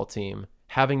Baseball team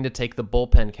having to take the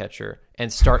bullpen catcher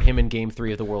and start him in Game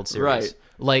 3 of the World Series. Right.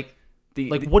 Like,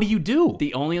 what do you do?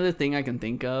 The only other thing I can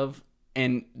think of,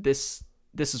 and this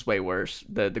is way worse,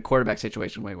 the quarterback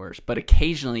situation way worse, but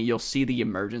occasionally you'll see the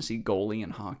emergency goalie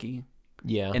in hockey.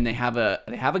 Yeah. And they have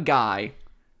a guy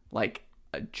like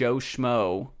a Joe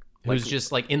Schmo who's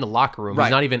just like in the locker room. Right.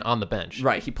 He's not even on the bench.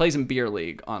 Right. He plays in beer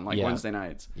league on like Yeah. Wednesday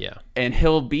nights. Yeah. And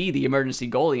he'll be the emergency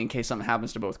goalie in case something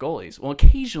happens to both goalies. Well,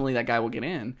 occasionally that guy will get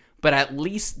in, but at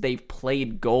least they've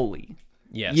played goalie.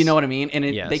 Yes. You know what I mean? And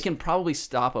Yes. they can probably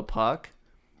stop a puck,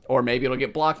 or maybe it'll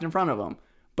get blocked in front of them.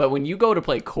 But when you go to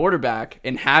play quarterback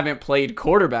and haven't played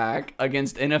quarterback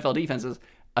against NFL defenses,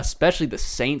 especially the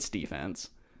Saints defense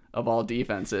of all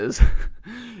defenses,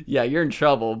 yeah, you're in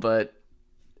trouble. But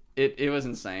it was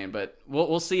insane. But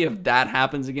we'll see if that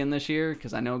happens again this year,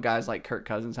 because I know guys like Kirk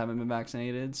Cousins haven't been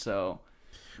vaccinated, so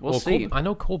we'll see. I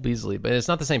know Cole Beasley, but it's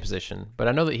not the same position. But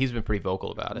I know that he's been pretty vocal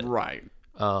about it. Right.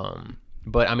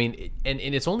 But I mean, and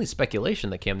it's only speculation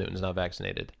that Cam Newton's not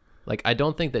vaccinated. Like, I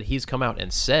don't think that he's come out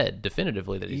and said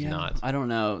definitively that he's not. I don't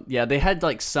know. Yeah, they had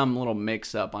like some little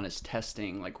mix up on his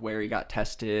testing, like where he got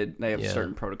tested. They have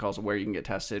certain protocols of where you can get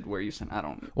tested, where you send. I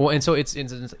don't. Well, and so it's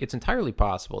entirely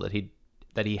possible that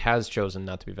he has chosen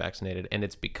not to be vaccinated, and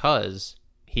it's because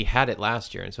he had it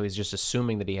last year, and so he's just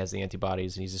assuming that he has the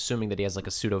antibodies, and he's assuming that he has like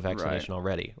a pseudo vaccination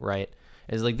already, right?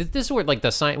 It's like this is where like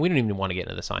the science. We don't even want to get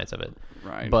into the science of it,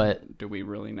 right? But do we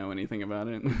really know anything about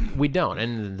it? We don't,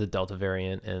 and the Delta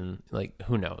variant, and like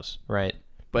who knows, right?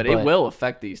 But it will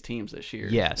affect these teams this year.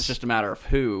 Yes, it's just a matter of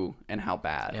who and how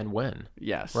bad and when.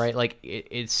 Yes, right. Like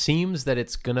it seems that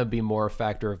it's gonna be more a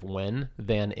factor of when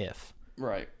than if.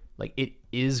 Right. Like it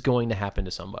is going to happen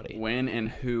to somebody. When and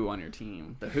who on your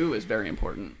team. The who is very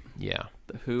important. Yeah.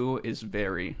 The who is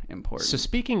very important. So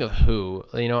speaking of who,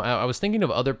 I was thinking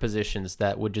of other positions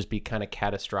that would just be kind of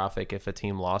catastrophic if a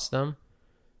team lost them.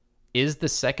 Is the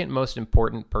second most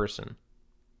important person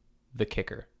the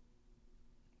kicker?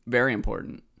 Very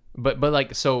important. But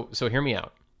like so hear me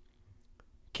out.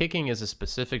 Kicking is a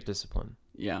specific discipline.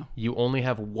 Yeah. You only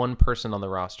have one person on the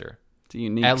roster. It's a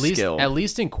unique skill. At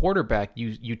least in quarterback,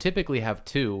 you typically have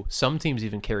two. Some teams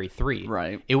even carry three.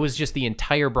 Right. It was just the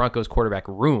entire Broncos quarterback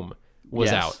room was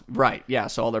out. Right. Yeah.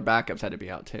 So all their backups had to be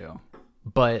out too.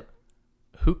 But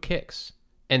who kicks?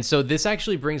 And so this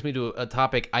actually brings me to a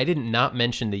topic I did not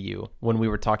mention to you when we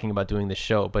were talking about doing the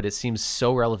show, but it seems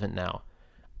so relevant now.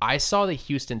 I saw the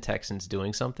Houston Texans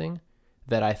doing something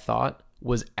that I thought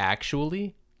was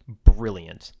actually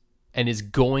brilliant and is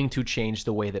going to change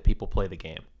the way that people play the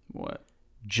game. What?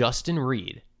 Justin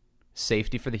Reed,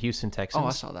 safety for the Houston Texans. Oh,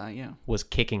 I saw that, yeah. Was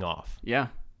kicking off. Yeah.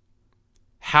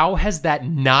 How has that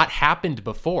not happened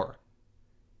before?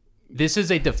 This is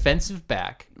a defensive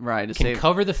back. Right. Can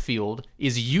cover the field,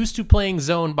 is used to playing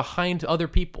zone behind other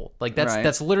people. Like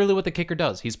that's literally what the kicker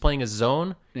does. He's playing a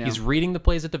zone. Yeah. He's reading the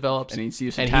plays it develops. And he's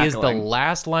used to and tackling. He is the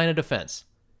last line of defense.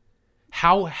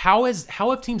 How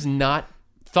have teams not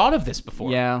thought of this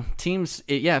before? Yeah, teams.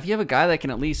 If you have a guy that can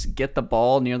at least get the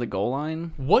ball near the goal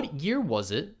line. What year was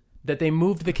it that they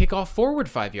moved the kickoff forward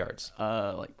 5 yards?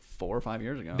 Like 4 or 5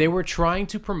 years ago. They were trying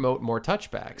to promote more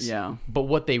touchbacks. Yeah. But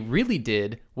what they really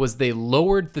did was they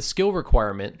lowered the skill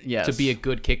requirement to be a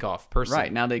good kickoff person.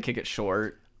 Right. Now they kick it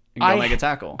short and go make a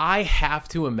tackle. I have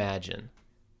to imagine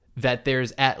that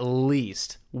there's at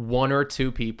least one or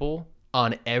two people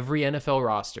on every NFL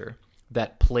roster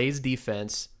that plays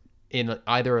defense in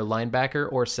either a linebacker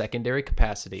or secondary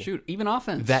capacity. Shoot, even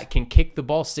offense. That can kick the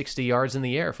ball 60 yards in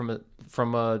the air from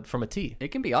a tee. It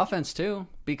can be offense too,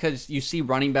 because you see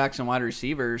running backs and wide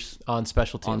receivers on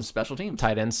special teams.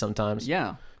 Tight ends sometimes.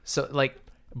 Yeah. So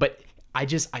but I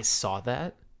saw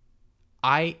that.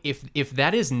 If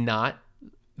that is not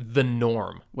the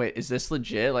norm. Wait, is this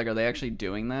legit? Like, are they actually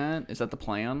doing that? Is that the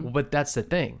plan? But that's the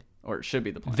thing. Or it should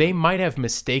be the plan. They might have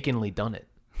mistakenly done it.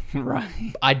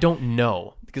 Right. I don't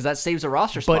know. Because that saves a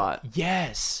roster spot. But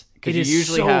yes. It is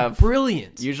usually so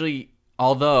brilliant. Usually,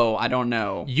 although, I don't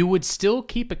know. You would still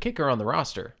keep a kicker on the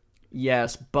roster.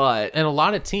 Yes, but... And a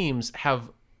lot of teams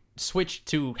have switched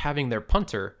to having their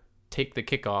punter take the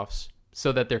kickoffs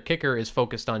so that their kicker is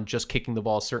focused on just kicking the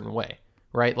ball a certain way,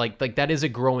 right? Like that is a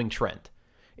growing trend,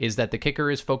 is that the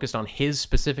kicker is focused on his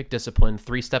specific discipline,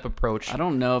 3-step approach. I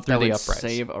don't know if that would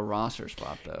save a roster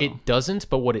spot, though. It doesn't,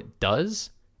 but what it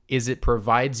does is it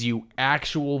provides you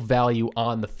actual value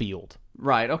on the field.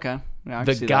 Right, okay. Yeah,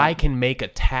 the guy can make a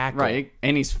tackle. Right,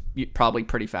 and he's probably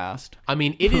pretty fast. I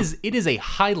mean, it is a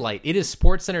highlight. It is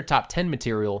SportsCenter top 10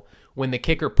 material when the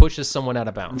kicker pushes someone out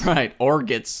of bounds. Right, or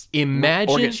gets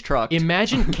trucked.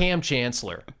 Imagine Cam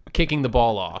Chancellor kicking the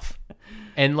ball off.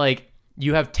 And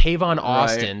you have Tavon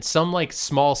Austin, some some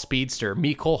small speedster,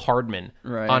 Mecole Hardman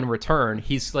on return.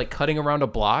 He's cutting around a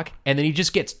block, and then he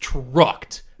just gets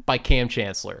trucked by Cam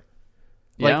Chancellor.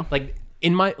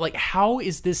 How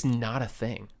is this not a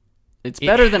thing? It's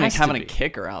better than having a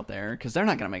kicker out there, because they're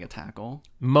not going to make a tackle.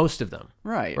 Most of them.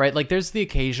 Right. Right. There's the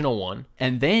occasional one.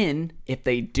 And then if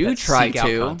they do try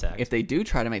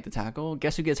to make the tackle,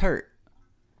 guess who gets hurt?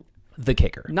 The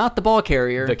kicker. Not the ball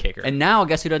carrier. The kicker. And now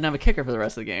guess who doesn't have a kicker for the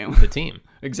rest of the game? The team.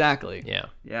 Exactly. Yeah.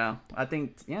 Yeah. I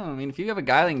think, if you have a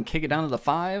guy that can kick it down to the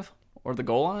 5 or the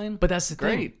goal line. But that's the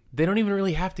thing. They don't even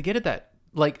really have to get it that.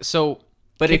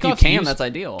 But if you can, that's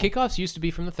ideal. Kickoffs used to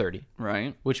be from the 30.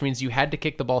 Right. Which means you had to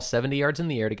kick the ball 70 yards in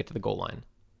the air to get to the goal line.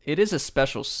 It is a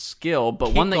special skill,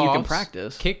 but one that you can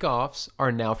practice. Kickoffs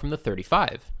are now from the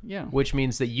 35. Yeah. Which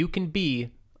means that you can be,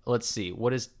 let's see,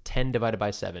 what is 10 divided by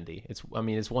 70? It's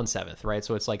 1/7, right?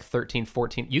 So it's 13,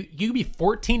 14. You can be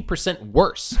 14%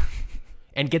 worse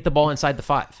and get the ball inside the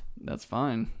 5. That's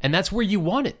fine. And that's where you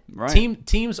want it. Right.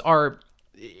 Teams are,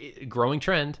 growing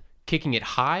trend, kicking it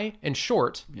high and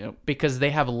short Yep. because they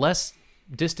have less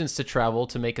distance to travel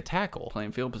to make a tackle.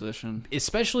 Playing field position.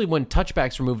 Especially when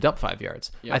touchbacks were moved up 5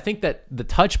 yards. Yep. I think that the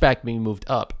touchback being moved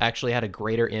up actually had a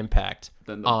greater impact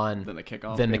Than the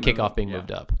kickoff being yeah.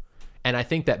 moved up. And I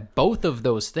think that both of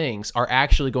those things are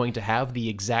actually going to have the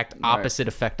exact opposite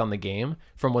effect on the game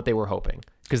from what they were hoping.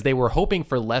 Because they were hoping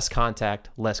for less contact,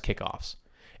 less kickoffs.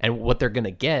 And what they're going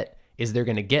to get is they're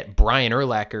going to get Brian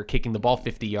Urlacher kicking the ball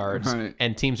 50 yards, Right.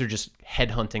 and teams are just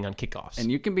headhunting on kickoffs.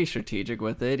 And you can be strategic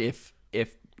with it. If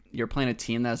you're playing a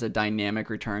team that has a dynamic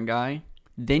return guy,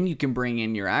 then you can bring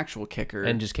in your actual kicker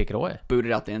and just kick it away. boot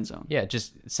it out the end zone. Yeah,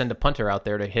 just send a punter out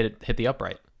there to hit the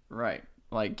upright. Right.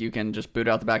 Like you can just boot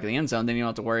out the back of the end zone. Then you don't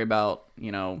have to worry about,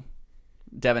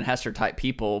 Devin Hester type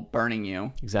people burning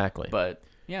you. Exactly. But,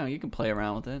 you can play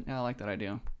around with it. Yeah, I like that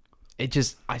idea.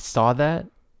 I saw that,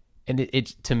 and it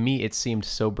to me, it seemed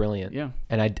so brilliant. Yeah.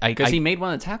 And Because he made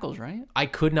one of the tackles, right? I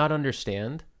could not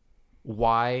understand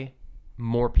why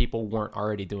more people weren't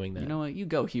already doing that. You know what? You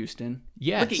go, Houston.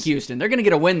 Yes. Look at Houston. They're going to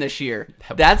get a win this year.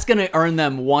 That's going to earn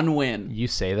them one win. You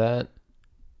say that,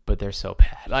 but they're so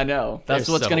bad. I know. That's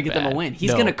They're what's so going to get them a bad. win.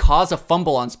 He's No. going to cause a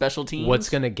fumble on special teams. What's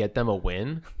going to get them a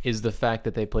win is the fact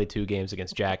that they played 2 games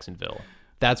against Jacksonville.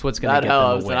 That's what's going that to get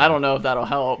helps, them a win. and I don't know if that'll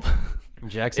help.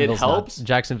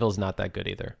 Jacksonville's not that good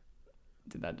either.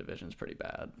 Dude, that division's pretty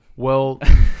bad. Well,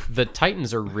 the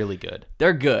Titans are really good.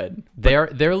 They're good. They're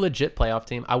a legit playoff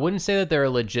team. I wouldn't say that they're a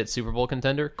legit Super Bowl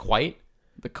contender quite.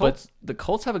 The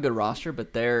Colts have a good roster,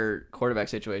 but their quarterback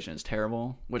situation is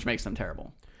terrible, which makes them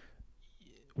terrible.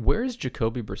 Where is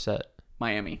Jacoby Brissett?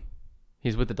 Miami.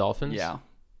 He's with the Dolphins? Yeah.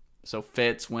 So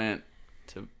Fitz went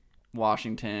to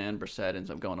Washington. Brissett ends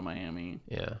up going to Miami.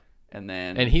 Yeah.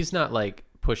 And he's not like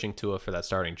pushing Tua for that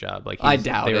starting job. Like I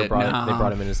doubt they it. They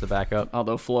brought him in as the backup.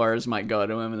 Although Flores might go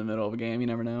to him in the middle of a game, you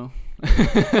never know.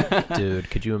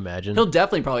 Dude, could you imagine? He'll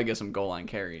definitely probably get some goal line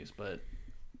carries, but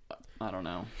I don't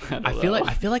know. I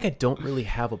feel like I don't really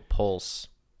have a pulse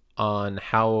on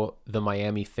how the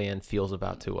Miami fan feels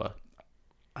about Tua.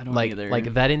 I don't either.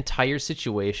 Like that entire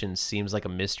situation seems like a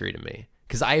mystery to me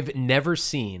because I've never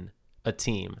seen a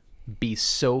team be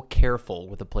so careful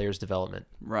with a player's development.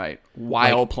 Right.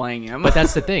 While playing him. But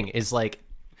that's the thing is like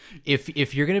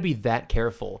if you're going to be that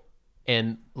careful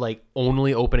and like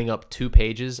only opening up 2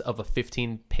 pages of a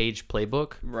 15-page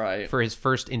playbook right. for his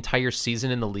first entire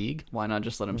season in the league, why not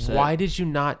just let him sit?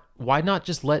 why not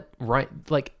just let Ryan,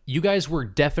 like you guys were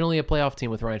definitely a playoff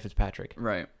team with Ryan Fitzpatrick.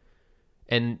 Right.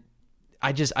 And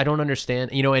I don't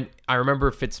understand, and I remember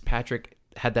Fitzpatrick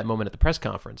had that moment at the press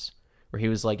conference where he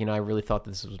was like, I really thought that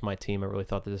this was my team. I really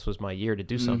thought that this was my year to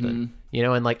do something,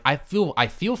 and like, I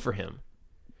feel for him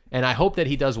and I hope that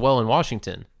he does well in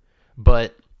Washington,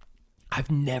 but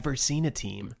I've never seen a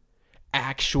team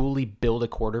actually build a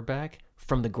quarterback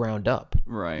from the ground up,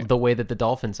 right? The way that the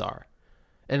Dolphins are.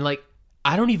 And like,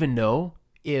 I don't even know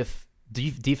if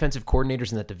defensive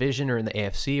coordinators in that division or in the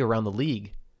AFC or around the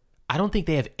league, I don't think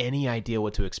they have any idea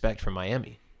what to expect from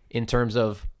Miami in terms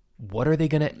of what are they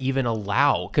going to even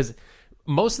allow? Because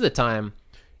most of the time,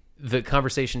 the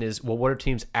conversation is, well, what are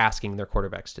teams asking their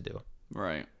quarterbacks to do?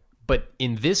 Right. But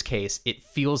in this case, it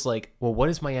feels like, well, what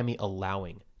is Miami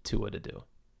allowing Tua to do?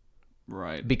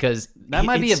 Right. Because that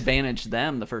might be advantage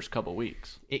them the first couple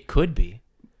weeks. It could be.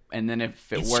 And then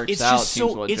if it works out,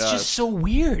 teams will adjust. It's just so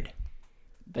weird.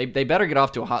 They better get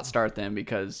off to a hot start then,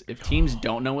 because if teams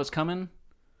don't know what's coming,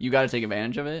 you got to take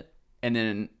advantage of it. And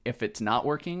then if it's not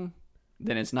working,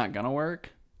 then it's not going to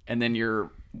work. And then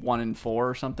you're 1-4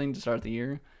 or something to start the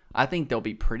year. I think they'll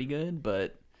be pretty good,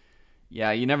 but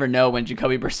yeah, you never know when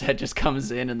Jacoby Brissett just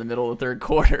comes in the middle of the third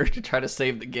quarter to try to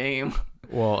save the game.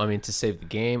 Well, I mean, to save the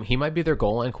game, he might be their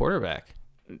goal line quarterback.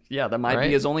 Yeah, that might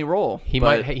be his only role. He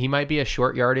might be a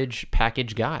short yardage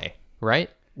package guy, right?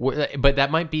 But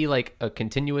that might be like a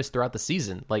continuous throughout the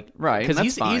season, like right? Because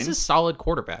he's a solid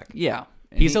quarterback. Yeah,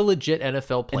 he's a legit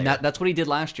NFL player. And that's what he did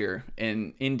last year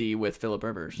in Indy with Phillip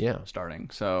Rivers. Yeah, starting.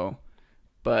 So,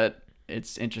 but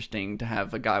it's interesting to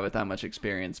have a guy with that much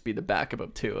experience be the backup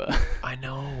of Tua. I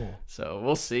know. So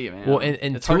we'll see, man. Well,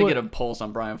 and it's hard to get a pulse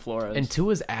on Brian Flores. And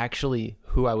Tua's actually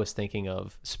who I was thinking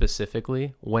of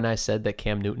specifically when I said that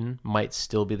Cam Newton might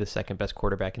still be the second best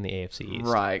quarterback in the AFC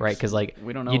East. Right. Because like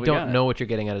we don't know. You don't know what you're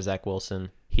getting out of Zach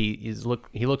Wilson. He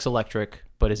looks electric,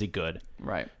 but is he good?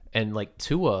 Right. And like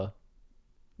Tua,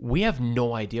 we have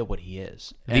no idea what he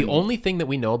is. The only thing that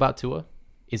we know about Tua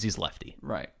is he's lefty.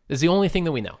 Right. It's the only thing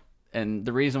that we know. And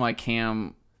the reason why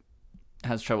Cam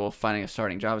has trouble finding a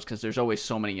starting job is because there's always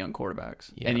so many young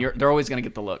quarterbacks, and they're always going to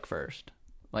get the look first.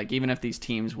 Like even if these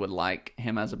teams would like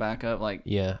him as a backup, like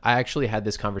I actually had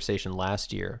this conversation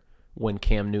last year when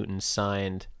Cam Newton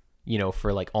signed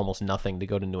for like almost nothing to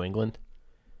go to New England.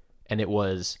 And it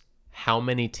was, how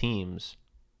many teams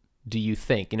do you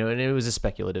think, and it was a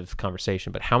speculative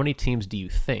conversation, but how many teams do you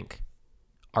think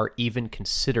are even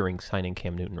considering signing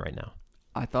Cam Newton right now?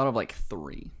 I thought of like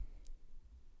 3.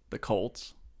 The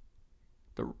Colts,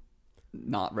 the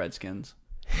not Redskins,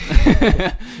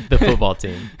 the football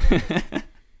team,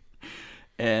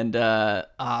 and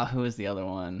who was the other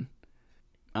one?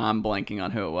 I'm blanking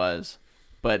on who it was,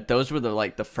 but those were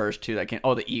the first 2 that came.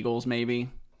 Oh, the Eagles maybe.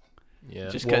 Yeah,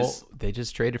 just because they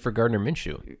just traded for Gardner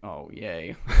Minshew. Oh,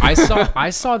 yay! I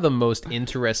saw the most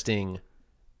interesting.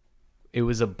 It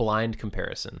was a blind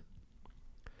comparison,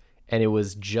 and it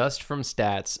was just from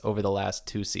stats over the last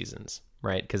 2 seasons,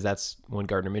 right? Because that's when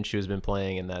Gardner Minshew has been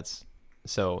playing, and that's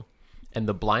so. And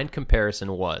the blind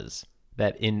comparison was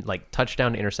that in like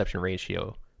touchdown to interception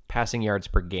ratio, passing yards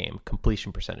per game,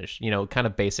 completion percentage, kind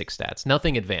of basic stats,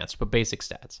 nothing advanced, but basic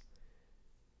stats.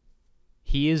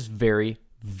 He is very,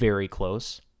 very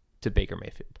close to Baker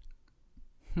Mayfield.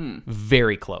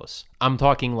 Very close. I'm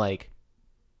talking like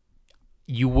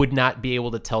you would not be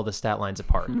able to tell the stat lines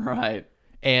apart. Right.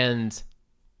 And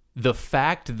the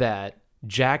fact that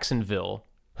Jacksonville,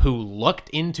 who lucked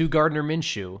into Gardner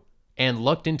Minshew and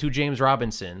lucked into James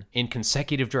Robinson in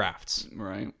consecutive drafts,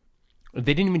 right?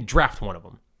 They didn't even draft one of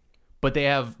them, but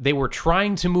they were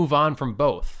trying to move on from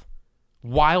both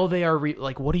while they are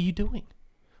what are you doing?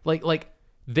 Like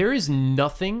there is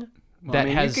nothing that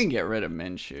you can get rid of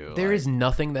Minshew. There is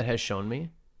nothing that has shown me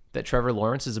that Trevor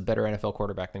Lawrence is a better NFL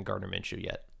quarterback than Gardner Minshew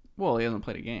yet. Well, he hasn't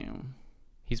played a game.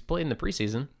 He's played in the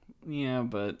preseason. Yeah,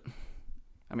 but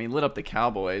lit up the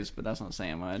Cowboys, but that's not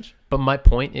saying much. But my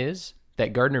point is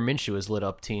that Gardner Minshew has lit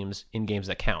up teams in games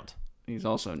that count. He's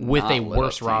also with not a lit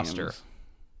worse up roster. teams.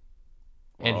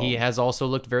 And he has also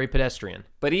looked very pedestrian.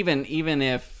 But even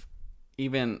if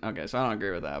okay, so I don't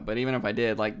agree with that. But even if I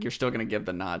did, you're still going to give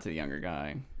the nod to the younger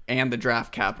guy and the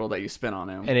draft capital that you spent on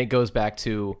him. And it goes back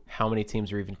to how many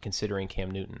teams are even considering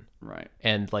Cam Newton. Right.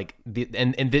 And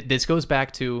this goes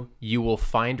back to, you will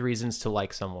find reasons to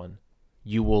like someone.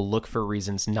 You will look for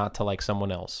reasons not to like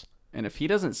someone else. And if he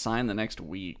doesn't sign the next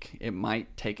week, it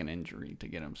might take an injury to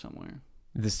get him somewhere.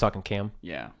 This is talking Cam?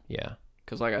 Yeah. Yeah.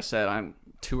 Because like I said, I'm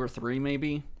 2 or 3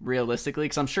 maybe, realistically.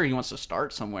 Because I'm sure he wants to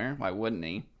start somewhere. Why wouldn't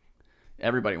he?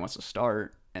 Everybody wants to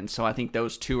start. And so I think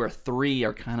those 2 or 3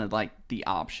 are kind of like the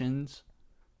options.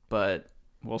 But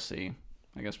we'll see.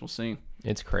 I guess we'll see.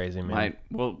 It's crazy, man.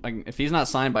 If he's not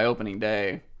signed by opening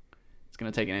day, it's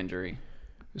going to take an injury.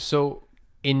 So,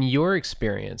 in your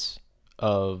experience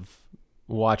of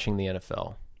watching the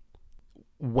NFL,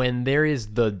 when there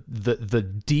is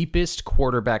the deepest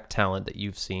quarterback talent that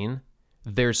you've seen,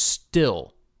 there's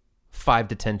still 5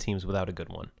 to 10 teams without a good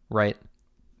one, right?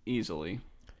 Easily.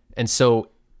 And so,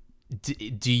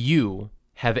 do you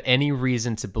have any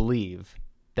reason to believe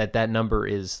that number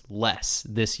is less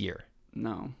this year?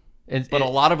 No. But a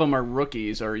lot of them are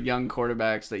rookies or young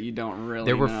quarterbacks that you don't really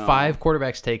There were know. 5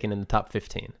 quarterbacks taken in the top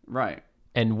 15. Right.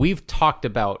 And we've talked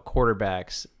about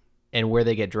quarterbacks and where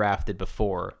they get drafted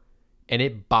before, and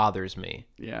it bothers me.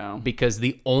 Yeah. Because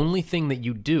the only thing that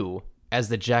you do as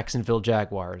the Jacksonville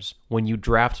Jaguars when you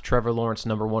draft Trevor Lawrence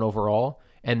number 1 overall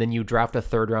and then you draft a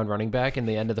 3rd-round running back in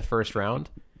the end of the first round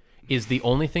is the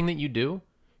only thing that you do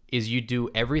is you do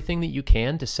everything that you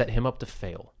can to set him up to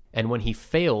fail. And when he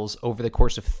fails over the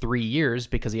course of 3 years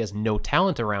because he has no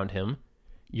talent around him,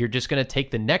 you're just going to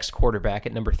take the next quarterback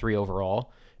at number 3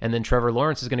 overall, and then Trevor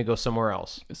Lawrence is going to go somewhere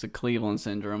else. It's the Cleveland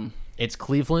syndrome. It's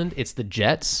Cleveland. It's the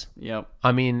Jets. Yep.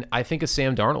 I mean, I think of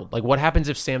Sam Darnold. What happens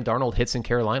if Sam Darnold hits in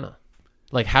Carolina?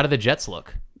 How do the Jets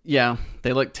look? Yeah,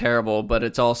 they look terrible, but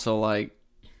it's also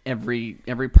every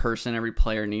person, every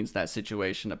player needs that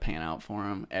situation to pan out for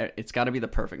them. It's got to be the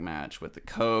perfect match with the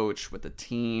coach, with the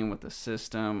team, with the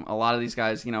system. A lot of these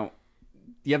guys, you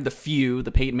have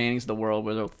the Peyton Mannings of the world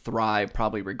where they'll thrive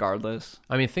probably regardless.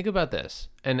 I mean, think about this.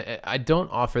 And I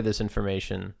don't offer this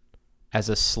information as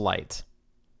a slight,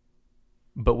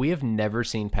 but we have never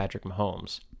seen Patrick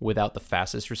Mahomes without the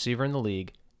fastest receiver in the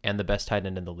league and the best tight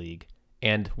end in the league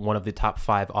and one of the top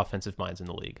 5 offensive minds in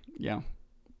the league. Yeah.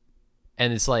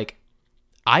 And it's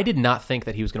I did not think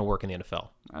that he was going to work in the NFL.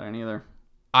 I didn't either.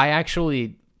 I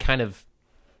actually kind of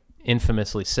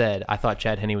infamously said I thought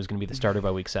Chad Henne was going to be the starter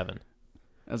by week 7.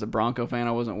 As a Bronco fan,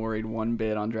 I wasn't worried one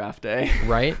bit on draft day.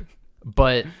 Right?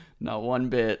 But not one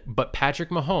bit. But Patrick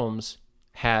Mahomes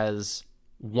has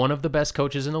one of the best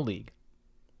coaches in the league,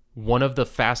 one of the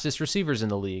fastest receivers in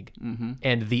the league,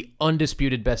 and the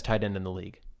undisputed best tight end in the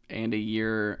league. And a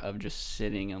year of just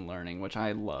sitting and learning, which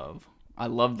I love. I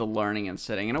love the learning and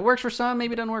sitting, and it works for some,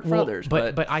 maybe it doesn't work for others.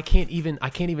 But I can't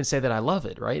even say that I love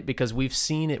it, right? Because we've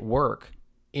seen it work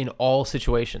in all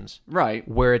situations. Right.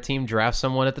 Where a team drafts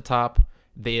someone at the top,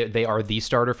 they are the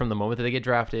starter from the moment that they get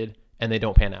drafted, and they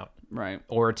don't pan out. Right.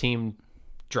 Or a team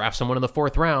drafts someone in the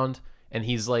 4th round, and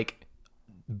he's like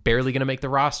barely going to make the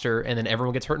roster, and then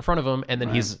everyone gets hurt in front of him, and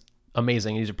then he's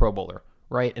amazing. He's a Pro Bowler,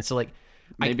 right? And so like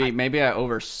maybe I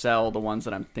oversell the ones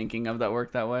that I'm thinking of that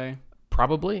work that way.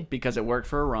 Probably Because it worked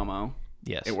for Romo.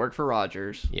 yes, It worked for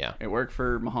Rodgers. Yeah. It worked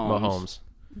for Mahomes.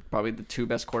 Probably the 2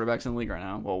 best quarterbacks in the league right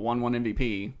now. Well, one won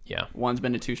MVP. Yeah. One's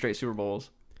been to 2 straight Super Bowls.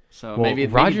 So Well, maybe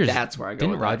Rodgers, that's where I go.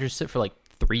 Didn't with that. Rodgers sit for like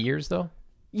 3 years though?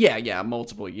 Yeah,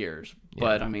 multiple years.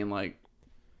 But I mean, like,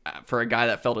 for a guy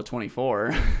that fell to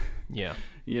 24, Yeah.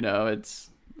 it's,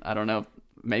 I don't know.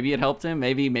 Maybe it helped him.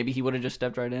 Maybe he would have just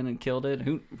stepped right in and killed it.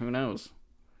 Who knows?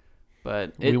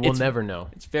 But We will never know.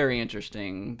 It's very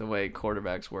interesting the way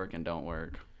quarterbacks work and don't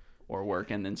work, or work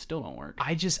and then still don't work.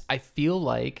 I feel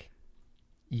like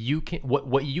you can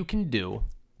what you can do,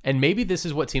 and maybe this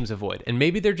is what teams avoid, and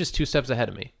maybe they're just 2 steps ahead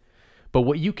of me. But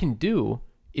what you can do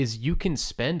is you can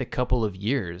spend a couple of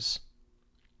years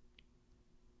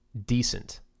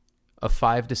decent, a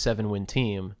 5 to 7 win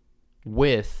team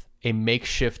with a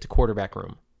makeshift quarterback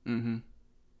room. Mm-hmm.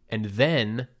 And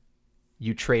then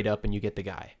you trade up and you get the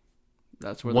guy.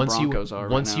 That's where the Broncos are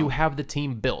right Once now. you have the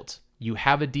team built, you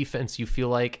have a defense you feel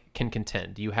like can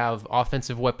contend. You have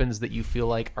offensive weapons that you feel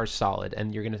like are solid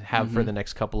and you're going to have for the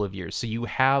next couple of years. So you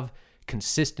have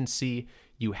consistency.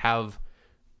 You have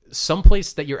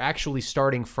someplace that you're actually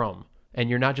starting from, and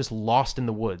you're not just lost in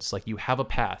the woods. Like, you have a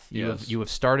path. You have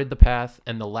started the path,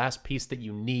 and the last piece that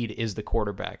you need is the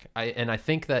quarterback. I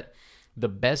think that the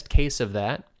best case of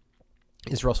that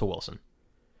is Russell Wilson.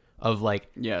 Of like,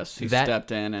 yes, he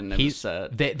stepped in and it was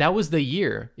set. That was the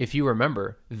year, if you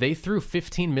remember, they threw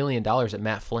 $15 million at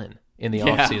Matt Flynn in the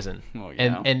offseason. Well,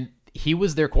 yeah. And he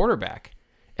was their quarterback.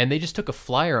 And they just took a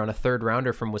flyer on a 3rd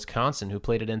rounder from Wisconsin who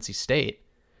played at NC State.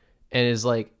 And is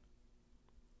like,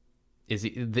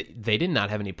 they did not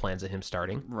have any plans of him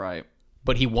starting. Right.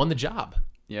 But he won the job.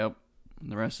 Yep.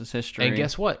 The rest is history. And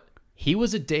guess what? He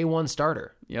was a day 1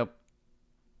 starter. Yep.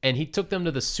 And he took them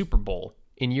to the Super Bowl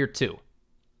in year 2.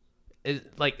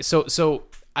 So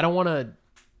I don't want to.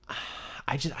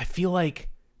 I feel like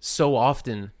so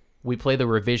often we play the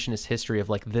revisionist history of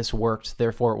like, this worked,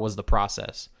 therefore it was the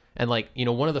process. And like,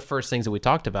 one of the first things that we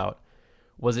talked about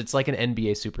was it's like an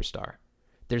NBA superstar.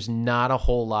 There's not a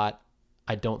whole lot,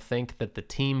 I don't think, that the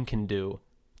team can do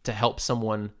to help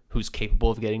someone who's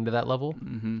capable of getting to that level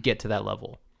get to that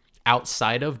level,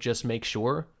 outside of just make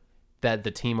sure that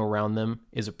the team around them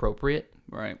is appropriate.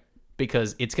 Right.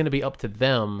 Because it's going to be up to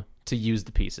them to use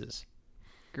the pieces.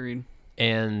 Agreed.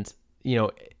 And,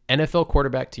 NFL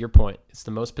quarterback, to your point, it's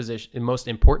the most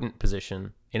important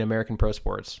position in American pro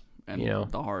sports. And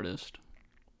the hardest.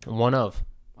 One of.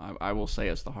 I will say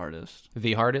it's the hardest.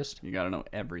 The hardest? You got to know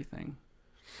everything.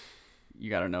 You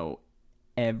got to know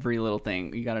every little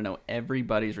thing. You got to know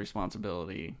everybody's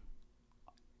responsibility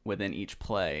within each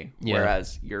play. Yeah.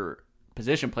 Whereas your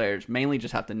position players mainly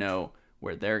just have to know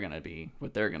where they're going to be,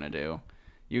 what they're going to do.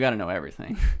 You got to know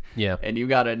everything. Yeah. And you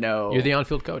got to know. You're the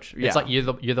on-field coach. Yeah. It's like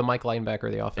you're the Mike linebacker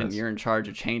of the offense. And you're in charge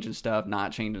of changing stuff,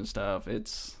 not changing stuff.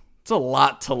 It's a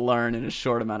lot to learn in a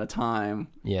short amount of time.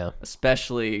 Yeah.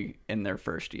 Especially in their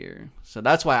first year. So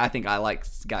that's why I think I like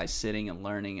guys sitting and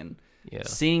learning and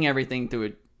seeing everything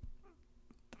through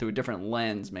a different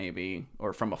lens, maybe,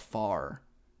 or from afar.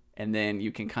 And then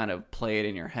you can kind of play it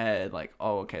in your head like,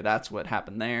 oh, okay, that's what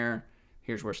happened there.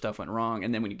 Here's where stuff went wrong.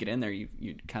 And then when you get in there, you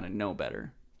kind of know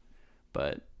better.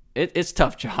 But it's a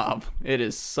tough job. It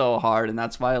is so hard, and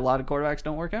that's why a lot of quarterbacks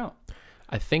don't work out.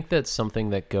 I think that's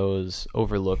something that goes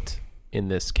overlooked in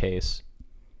this case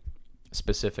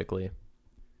specifically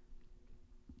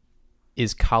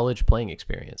is college playing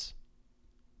experience.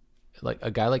 Like a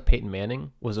guy like Peyton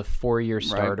Manning was a 4-year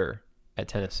starter at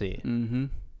Tennessee. Mm-hmm.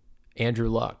 Andrew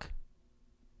Luck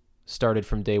started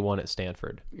from day 1 at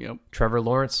Stanford. Yep. Trevor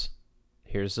Lawrence,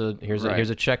 here's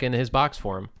a check in his box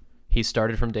for him. He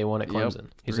started from day 1 at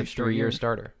Clemson. He's a 3-year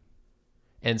starter.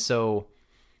 And so,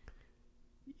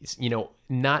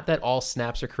 not that all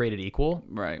snaps are created equal.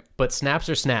 Right. But snaps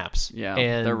are snaps. Yeah,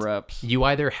 and they're reps. You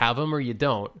either have them or you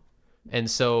don't. And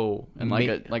so... And like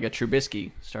a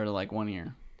Trubisky started like 1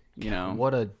 year.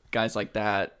 What a... Guys like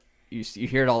that, you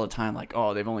hear it all the time, like,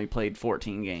 oh, they've only played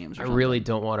 14 games. I really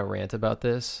don't want to rant about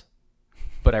this,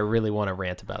 but I really want to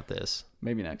rant about this.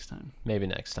 Maybe next time. Maybe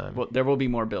next time. Well, there will be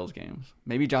more Bills games.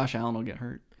 Maybe Josh Allen will get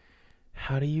hurt.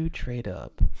 How do you trade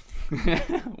up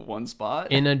One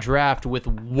spot. in a draft with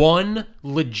one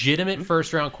legitimate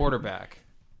first-round quarterback?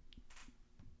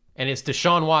 And it's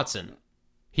Deshaun Watson.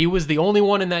 He was the only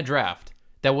one in that draft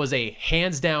that was a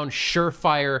hands-down,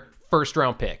 surefire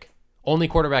first-round pick. Only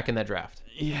quarterback in that draft.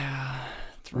 Yeah.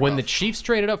 It's When the rough. Chiefs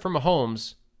traded up from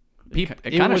Mahomes, it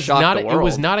kinda was shocked not the it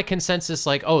was world. not a consensus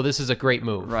like, oh, this is a great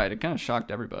move. Right, it kind of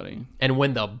shocked everybody. And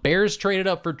when the Bears traded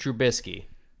up for Trubisky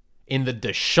in the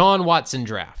Deshaun Watson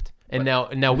draft, and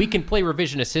now we can play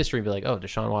revisionist history and be like, oh,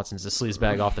 Deshaun Watson's the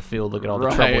sleazebag off the field. Look at all the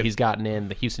trouble Right. he's gotten in.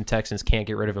 The Houston Texans can't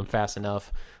get rid of him fast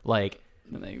enough. Like,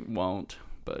 And they won't,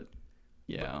 but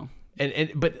yeah.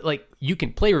 but like you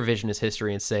can play revisionist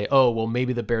history and say, oh, well,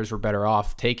 maybe the Bears were better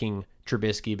off taking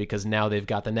Trubisky because now they've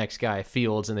got the next guy,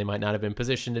 Fields, and they might not have been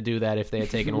positioned to do that if they had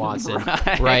taken Watson,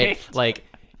 right? Like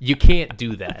you can't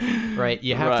do that, right?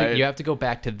 You have to go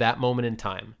back to that moment in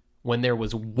time when there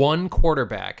was one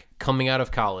quarterback coming out of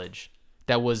college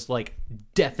that was like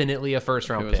definitely a first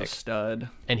It round was pick, a stud,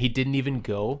 and he didn't even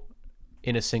go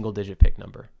in a single digit pick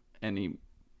number. and he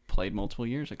played multiple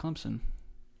years at Clemson.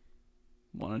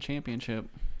 Won a championship.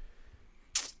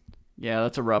 Yeah,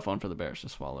 that's a rough one for the Bears to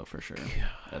swallow for sure.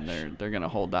 And they're going to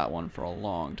hold that one for a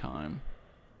long time.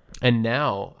 And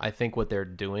now I think what they're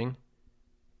doing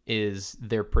is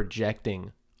they're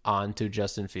projecting onto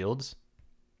Justin Fields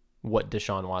what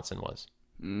Deshaun Watson was.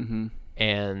 Mm-hmm.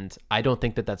 And I don't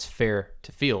think that that's fair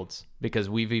to Fields because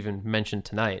we've even mentioned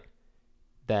tonight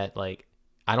that, like,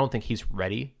 I don't think he's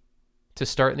ready to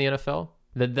start in the NFL.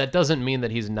 That doesn't mean that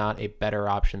he's not a better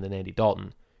option than Andy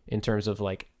Dalton in terms of,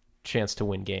 like, chance to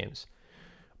win games.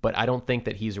 But I don't think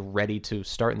that he's ready to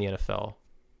start in the NFL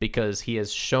because he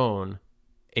has shown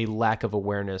a lack of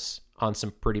awareness on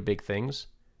some pretty big things.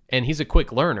 And he's a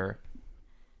quick learner,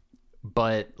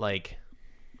 but, like,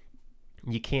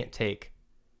 you can't take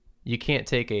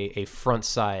a front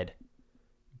side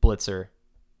blitzer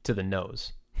to the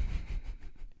nose.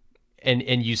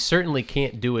 And you certainly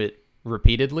can't do it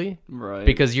repeatedly, Right.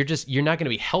 because you're not going to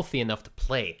be healthy enough to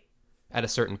play at a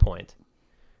certain point.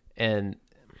 And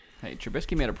Hey,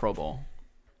 Trubisky made a Pro Bowl.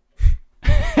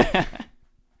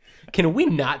 can we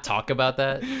not talk about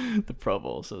that? The Pro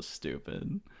Bowl is so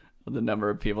stupid. The number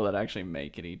of people that actually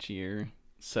make it each year,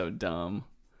 so dumb.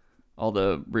 All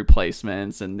the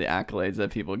replacements and the accolades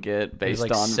that people get There's based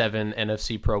like on 7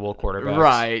 NFC Pro Bowl quarterbacks.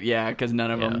 Right, yeah, because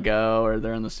none of Yeah. them go, or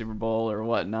they're in the Super Bowl or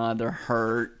whatnot. They're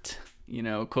hurt,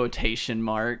 quotation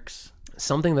marks.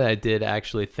 Something that I did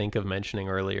actually think of mentioning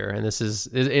earlier, and this is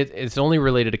it's only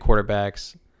related to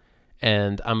quarterbacks,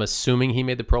 and I'm assuming he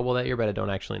made the Pro Bowl that year, but I don't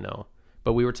actually know.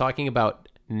 But we were talking about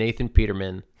Nathan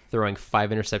Peterman throwing 5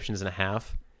 interceptions and a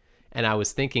half, and I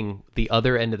was thinking the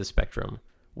other end of the spectrum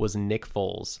was Nick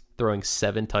Foles throwing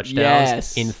 7 touchdowns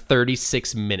Yes. in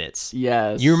 36 minutes.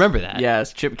 Yes. You remember that?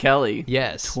 Yes, Chip Kelly.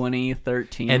 Yes.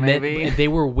 2013 And maybe. then they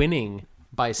were winning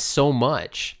by so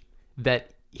much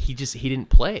that he didn't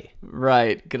play.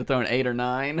 Right, could have thrown 8 or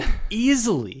 9.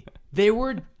 Easily. They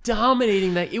were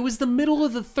dominating that. It was the middle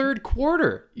of the third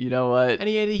quarter, You know what? and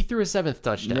he threw a 7th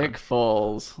touchdown. Nick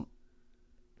Foles,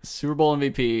 Super Bowl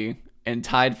MVP, and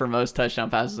tied for most touchdown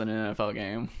passes in an NFL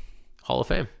game. Hall of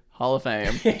Fame. Hall of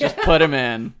Fame. Just put him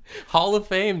in. Hall of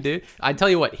Fame, dude. I tell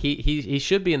you what, he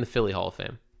should be in the Philly Hall of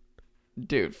Fame.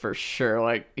 Dude, for sure.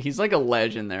 Like, he's like a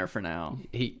legend there for now.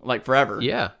 He Like, forever.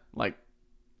 Yeah. Like,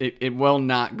 it will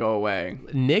not go away.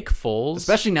 Nick Foles.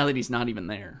 Especially now that he's not even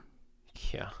there.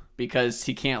 Yeah. Because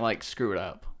he can't, like, screw it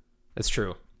up. That's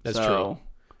true. That's So- true.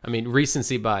 I mean,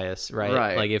 recency bias, right?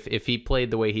 Right. Like if he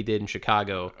played the way he did in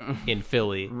Chicago in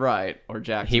Philly, Right. Or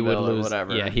Jacksonville he would lose or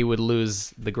whatever. Yeah, he would lose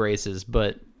the graces,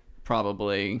 but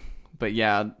Probably. But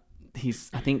yeah,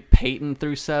 I think Peyton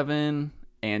threw 7,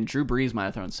 and Drew Brees might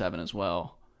have thrown 7 as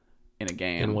well in a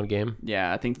game. in one game.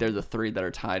 Yeah, I think they're the 3 that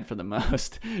are tied for the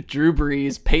most. Drew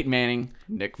Brees, Peyton Manning,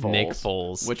 Nick Foles. Nick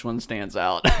Foles. Which one stands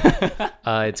out?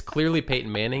 It's clearly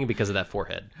Peyton Manning because of that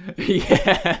forehead.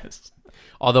 Yes.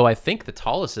 Although I think the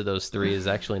tallest of those 3 is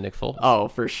actually Nick Foles. Oh,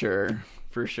 for sure.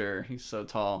 For sure. He's so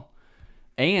tall.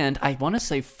 And I want to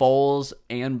say Foles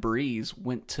and Brees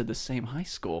went to the same high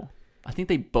school. I think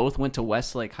they both went to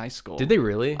Westlake High School. Did they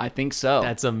really? I think so.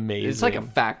 That's amazing. It's like a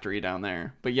factory down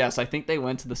there. But yes, I think they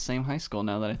went to the same high school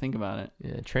now that I think about it.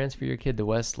 Yeah, transfer your kid to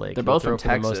Westlake. They're He'll both throw from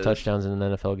for the most Texas. touchdowns in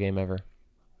an NFL game ever.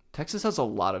 Texas has a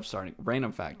lot of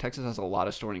random fact, Texas has a lot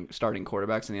of starting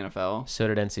quarterbacks in the NFL. So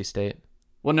did NC State.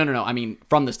 Well, no. I mean,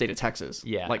 from the state of Texas.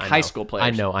 Yeah, Like I high know. school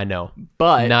players. I know.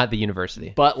 But Not the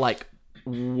university. But like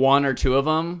 1 or 2 of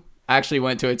them actually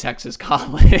went to a Texas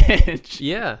college.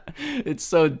 Yeah. It's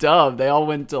so dumb. They all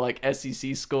went to like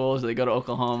SEC schools. They go to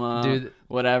Oklahoma, Dude,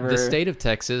 whatever. The state of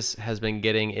Texas has been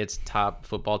getting its top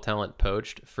football talent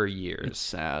poached for years. It's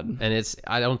sad. And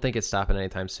I don't think it's stopping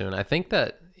anytime soon. I think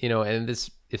that, and this,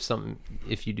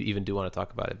 if you even do want to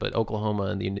talk about it, but Oklahoma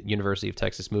and the University of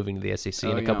Texas moving to the SEC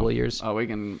in a couple of years. Oh, we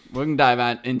can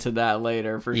dive into that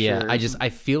later for sure. Yeah, I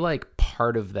feel like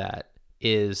part of that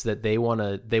is that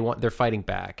they're fighting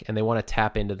back and they want to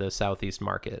tap into the Southeast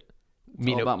market. It's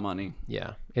all about money.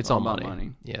 Yeah, it's all about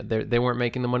money. Yeah, they weren't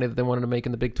making the money that they wanted to make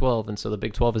in the Big 12, and so the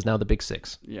Big 12 is now the Big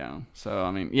 6. Yeah. So I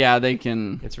mean, yeah, they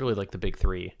can. It's really like the Big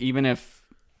 3. Even if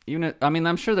I mean,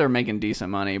 I'm sure they're making decent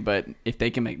money, but if they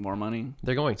can make more money,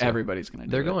 they're going to. Everybody's going to do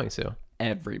it. They're going to.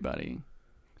 Everybody.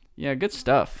 Yeah, good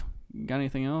stuff. Got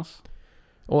anything else?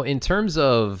 Well, in terms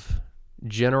of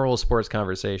general sports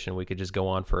conversation, we could just go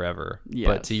on forever. Yes.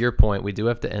 But to your point, we do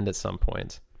have to end at some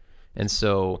point. And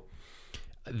so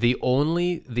the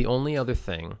only other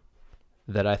thing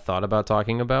that I thought about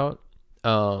talking about,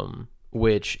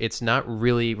 which it's not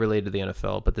really related to the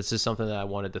NFL, but this is something that I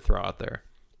wanted to throw out there,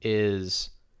 is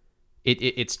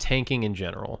it's tanking in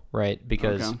general, right?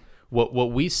 Because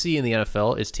what we see in the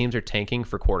NFL is teams are tanking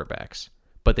for quarterbacks,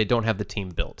 but they don't have the team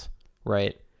built,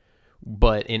 right?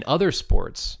 But in other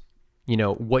sports,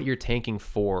 what you're tanking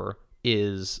for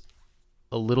is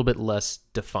a little bit less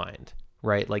defined,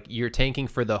 right? Like you're tanking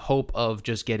for the hope of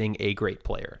just getting a great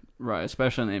player. Right,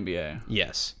 especially in the NBA.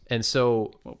 Yes. And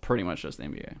so... Well, pretty much just the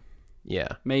NBA. Yeah.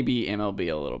 Maybe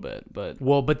MLB a little bit, but...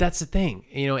 Well, but that's the thing,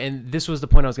 and this was the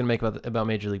point I was going to make about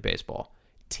Major League Baseball.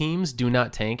 Teams do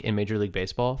not tank in Major League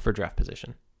Baseball for draft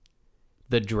position.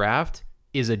 The draft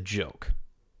is a joke.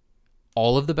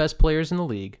 All of the best players in the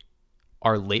league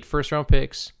are late first-round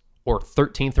picks, or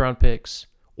 13th round picks,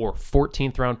 or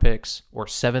 14th round picks, or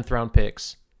 7th round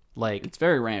picks. Like, it's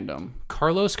very random.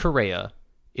 Carlos Correa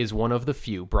is one of the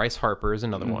few. Bryce Harper is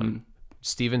another one.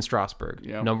 Steven Strasburg,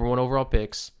 number 1 overall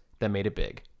picks that made it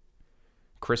big.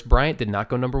 Chris Bryant did not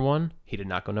go number 1. He did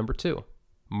not go number 2.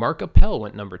 Mark Appel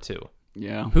went number 2.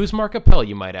 Yeah. Who's Mark Appel,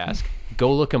 you might ask?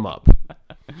 Go look him up.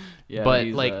 Yeah.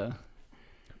 But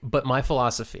but my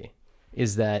philosophy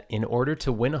is that in order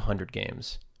to win 100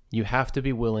 games, you have to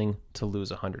be willing to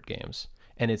lose 100 games.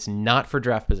 And it's not for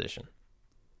draft position.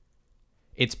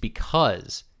 It's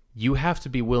because you have to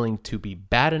be willing to be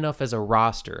bad enough as a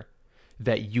roster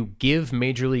that you give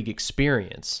major league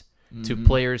experience to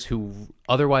players who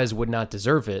otherwise would not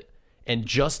deserve it. And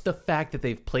just the fact that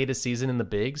they've played a season in the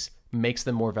bigs makes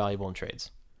them more valuable in trades.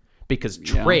 Because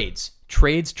trades.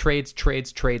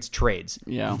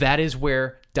 Yeah. That is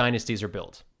where dynasties are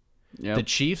built. Yep. The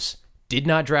Chiefs did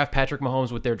not draft Patrick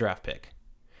Mahomes with their draft pick.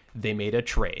 They made a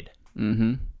trade.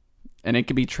 Mm-hmm. And it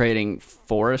could be trading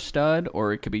for a stud,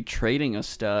 or it could be trading a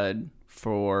stud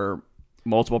for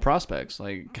multiple prospects.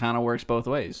 Like, kind of works both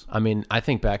ways. I mean, I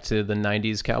think back to the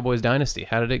 90s Cowboys dynasty.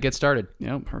 How did it get started?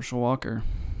 Yep, Herschel Walker.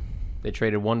 They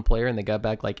traded one player and they got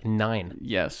back like 9.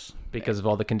 Yes. Because of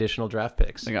all the conditional draft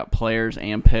picks. They got players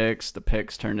and picks. The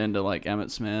picks turned into like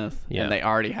Emmitt Smith. Yeah. And they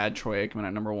already had Troy Aikman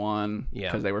at number 1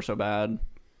 because they were so bad.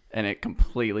 And it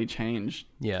completely changed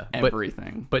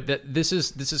everything. But this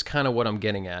is kind of what I'm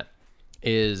getting at,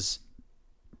 is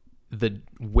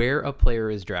where a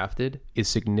player is drafted is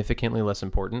significantly less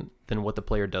important than what the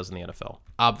player does in the NFL.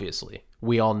 Obviously,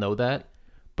 we all know that,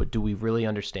 but do we really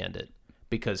understand it?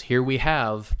 Because here we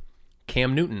have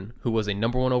Cam Newton, who was a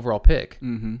number 1 overall pick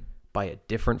by a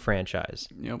different franchise,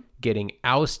 getting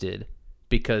ousted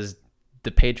because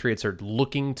the Patriots are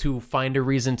looking to find a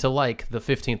reason to like the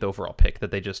 15th overall pick that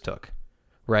they just took,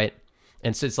 right?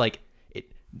 And so it's like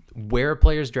where a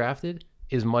player's drafted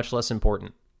is much less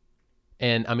important.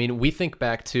 And I mean, we think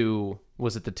back to,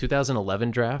 was it the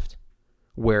 2011 draft,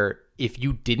 where if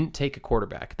you didn't take a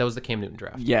quarterback, that was the Cam Newton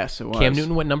draft. Yes, it was. Cam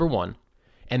Newton went number 1.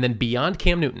 And then beyond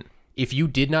Cam Newton, if you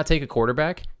did not take a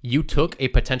quarterback, you took a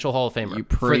potential Hall of Famer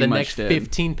for the next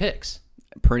 15 picks.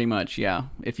 Pretty much, yeah.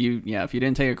 If you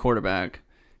didn't take a quarterback,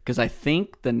 because I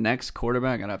think the next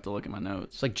quarterback, I'd have to look at my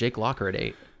notes. It's like Jake Locker at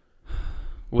 8.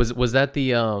 Was that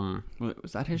the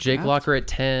was that his Jake draft? Locker at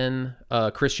 10,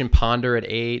 Christian Ponder at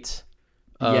 8?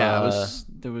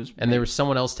 There was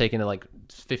someone else taking it like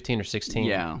 15 or 16.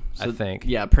 Yeah, so, I think.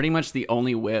 Yeah, pretty much the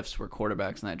only whiffs were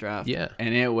quarterbacks in that draft. Yeah,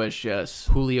 and it was just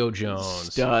Julio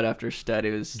Jones, stud after stud.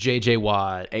 It was J.J.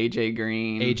 Watt, AJ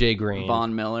Green,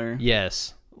 Von Miller.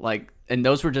 Yes, like, and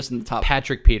those were just in the top.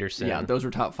 Patrick Peterson. Yeah, those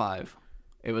were top 5.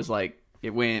 It was like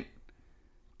it went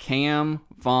Cam,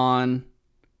 Von.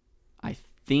 I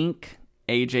think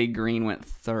AJ Green went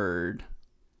 3rd.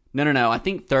 No. I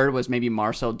think 3rd was maybe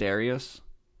Marcel Darius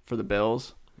for the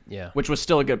Bills. Yeah. which was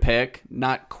still a good pick.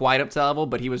 Not quite up to that level,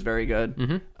 but he was very good.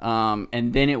 Mm-hmm.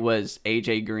 And then it was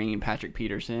A.J. Green, Patrick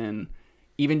Peterson,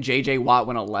 even J.J. Watt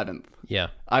went 11th. Yeah.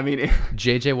 I mean,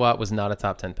 J.J. Watt was not a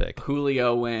top 10 pick.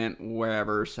 Julio went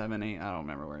wherever, 7, 8. I don't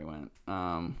remember where he went.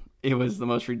 It was the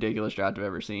most ridiculous draft I've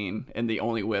ever seen, and the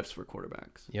only whiffs were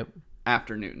quarterbacks Yep.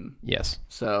 after Newton. Yes.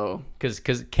 So, Because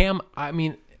Cam, I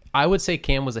mean, I would say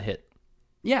Cam was a hit.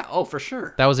 yeah, for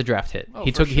sure. That was a draft hit. Oh,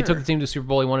 he for took sure. the team to the Super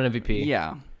Bowl. He won an MVP.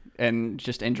 Yeah, and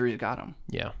just injuries got him.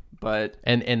 Yeah. But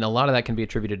And a lot of that can be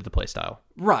attributed to the play style.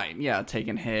 right, yeah,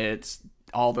 taking hits,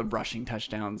 all the rushing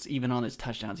touchdowns, even on his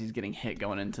touchdowns, he's getting hit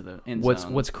going into the end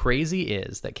zone. What's crazy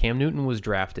is that Cam Newton was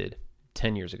drafted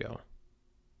 10 years ago,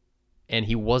 and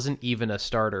he wasn't even a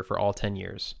starter for all 10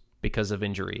 years because of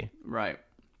injury. Right.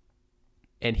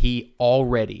 And he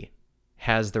already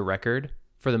has the record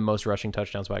for the most rushing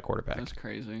touchdowns by a quarterback That's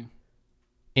crazy.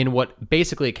 in what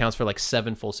basically accounts for like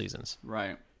 7 full seasons,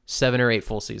 Right. 7 or 8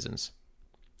 full seasons.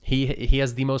 He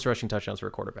has the most rushing touchdowns for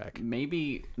a quarterback.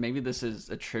 Maybe this is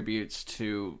attributes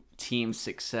to team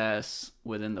success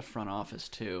within the front office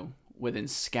too, within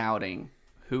scouting.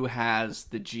 Who has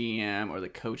the GM or the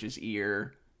coach's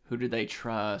ear? Who do they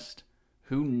trust?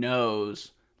 Who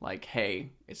knows? Like, hey,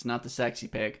 it's not the sexy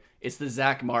pick. It's the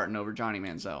Zach Martin over Johnny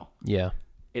Manziel. Yeah.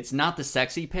 It's not the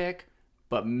sexy pick,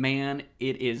 but man,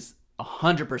 it is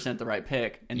 100% the right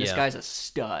pick. And this Yeah. guy's a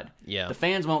stud. Yeah. The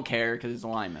fans won't care because he's a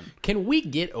lineman. Can we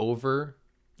get over,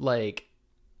 like,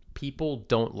 people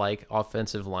don't like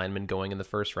offensive linemen going in the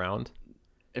first round?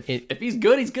 If he's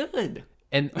good, he's good.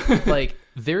 And, like,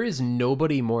 there is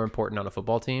nobody more important on a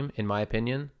football team, in my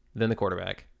opinion, than the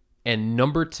quarterback. And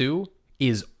number 2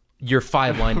 is your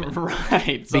 5 linemen.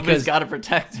 Right. Somebody's got to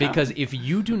protect him. Because if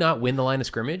you do not win the line of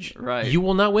scrimmage, Right. you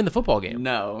will not win the football game.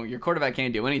 No, your quarterback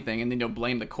can't do anything, and then you'll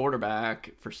blame the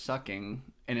quarterback for sucking.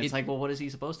 And it's like, well, what is he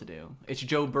supposed to do? It's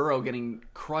Joe Burrow getting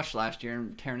crushed last year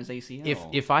and tearing his ACL.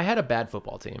 If I had a bad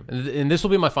football team, and this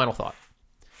will be my final thought,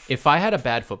 if I had a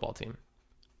bad football team,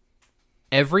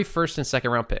 every first and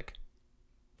second round pick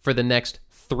for the next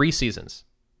 3 seasons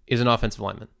is an offensive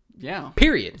lineman. yeah,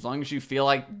 Period. as long as you feel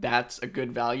like that's a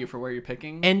good value for where you're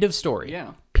picking. End of story.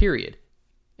 Yeah. Period.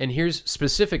 And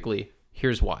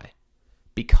here's why.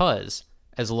 Because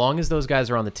as long as those guys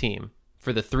are on the team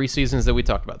for the 3 seasons that we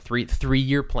talked about,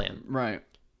 three-year plan, Right.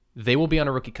 they will be on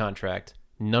a rookie contract.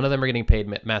 None of them are getting paid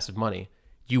massive money.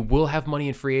 You will have money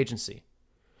in free agency.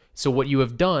 So what you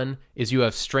have done is you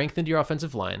have strengthened your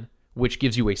offensive line, which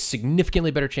gives you a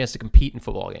significantly better chance to compete in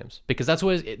football games, because that's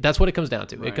what it comes down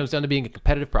to. Right. It comes down to being a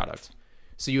competitive product.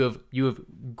 So you have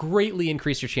greatly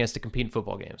increased your chance to compete in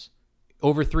football games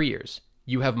over 3 years.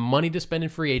 You have money to spend in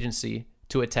free agency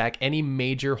to attack any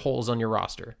major holes on your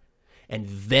roster, and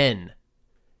then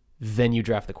you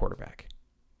draft the quarterback,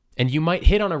 and you might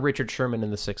hit on a Richard Sherman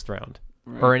in the 6th round.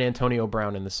 Right. Or an Antonio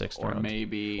Brown in the 6th Or round.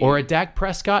 maybe. Or a Dak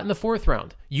Prescott in the 4th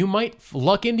round. You might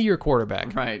luck into your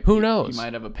quarterback. Right. Who knows? You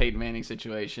might have a Peyton Manning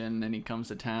situation, and he comes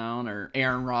to town, or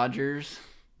Aaron Rodgers.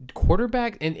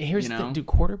 Quarterback, and here's You the know? thing, dude,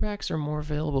 quarterbacks are more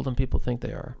available than people think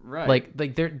they are. Right.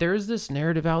 Like there's this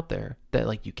narrative out there that,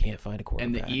 like, you can't find a And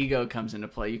quarterback. the ego comes into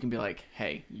play. You can be like,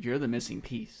 hey, you're the missing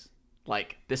piece.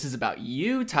 Like, this is about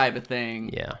you type of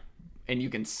thing. Yeah. And you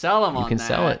can sell them on can that.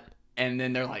 sell it. And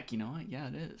then they're like, you know what? Yeah,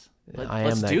 it is. I am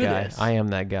Let's that do guy. this. I am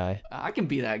that guy. I can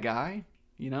be that guy.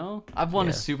 You know? I've won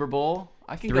Yeah. a Super Bowl.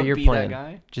 I can 3-year go be plan. that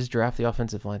guy. Just draft the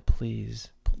offensive line, please.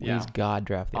 Please, Yeah. God,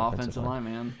 draft the Offensive line,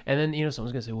 man. And then,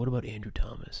 someone's going to say, what about Andrew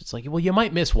Thomas? It's like, well, you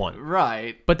might miss one.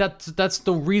 Right. But that's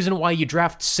the reason why you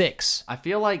draft 6. I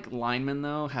feel like linemen,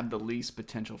 though, have the least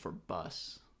potential for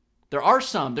busts. There are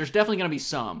some. There's definitely going to be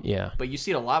some. Yeah. But you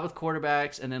see it a lot with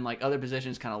quarterbacks, and then like other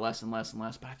positions kind of less and less and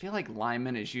less. But I feel like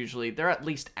linemen is usually, they're at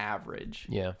least average.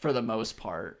 Yeah. For the most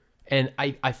part. And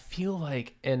I feel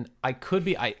like, and I could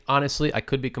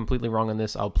be completely wrong on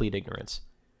this. I'll plead ignorance.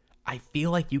 I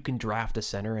feel like you can draft a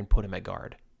center and put him at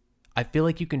guard. I feel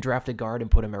like you can draft a guard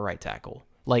and put him at right tackle.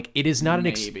 Like, it is not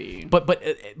Maybe. but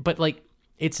like,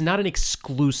 it's not an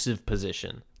exclusive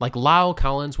position. Like, Lyle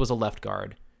Collins was a left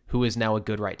guard who is now a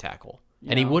good right tackle.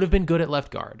 And he Yeah. would have been good at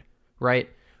left guard, right?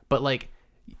 But like,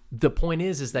 the point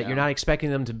is that Yeah. you're not expecting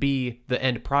them to be the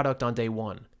end product on day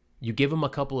one. You give them a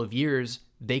couple of years,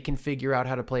 they can figure out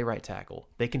how to play right tackle.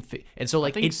 They can and so,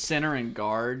 like, I think it's center and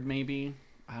guard, maybe.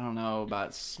 I don't know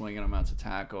about swinging them out to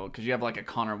tackle. Because you have like a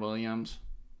Connor Williams.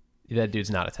 that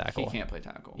dude's not a tackle. He can't play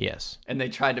tackle. Yes. And they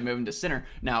tried to move him to center.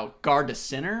 Now, guard to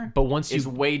center But once is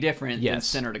you way different than Yes.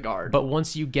 center to guard. But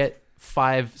once you get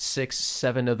 5, 6,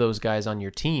 7 of those guys on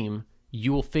your team,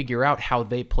 you will figure out how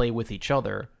they play with each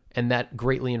other, and that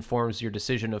greatly informs your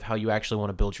decision of how you actually want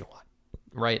to build your line.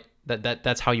 right?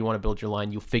 That's how you want to build your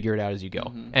line. You'll figure it out as you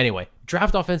go. Anyway,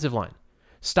 draft offensive line.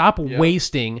 Stop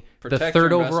wasting Protect the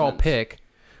third your overall investments. pick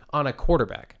on a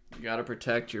quarterback. You got to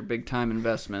protect your big time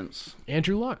investments.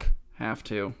 Andrew Luck. Have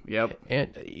to. Yep.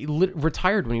 And he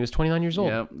retired when he was 29 years old.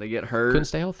 Yep. They get hurt. Couldn't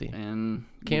stay healthy. And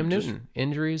Cam you just- Newton,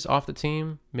 injuries, off the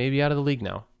team, maybe out of the league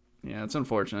now. Yeah, it's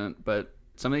unfortunate, but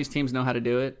some of these teams know how to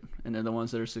do it, and they're the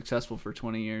ones that are successful for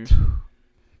 20 years.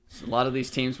 So a lot of these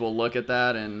teams will look at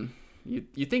that, and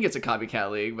you think it's a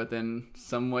copycat league, but then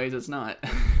some ways it's not.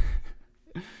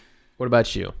 What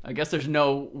about you? I guess there's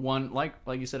no one, like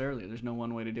you said earlier, there's no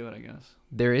one way to do it, I guess.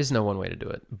 There is no one way to do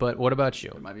it. But what about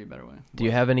you? There might be a better way. Do you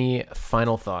have any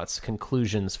final thoughts,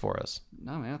 conclusions for us?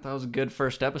 No, man, I thought it was a good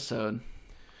first episode.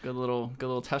 Good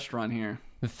little test run here.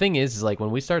 The thing is like when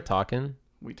we start talking,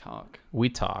 We talk.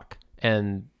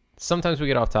 and sometimes we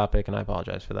get off topic, and I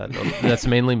apologize for that. That's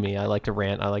mainly me. I like to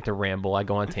rant. I like to ramble. I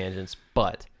go on tangents.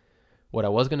 But what I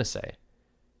was going to say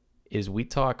is we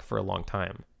talk for a long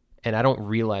time, and I don't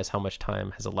realize how much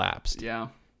time has elapsed. Yeah,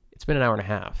 It's been an hour and a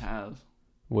half, has.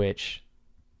 which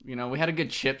We had a good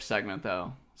chip segment,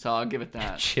 though, so I'll give it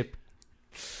that. Chip.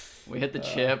 We hit the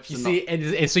chips. You and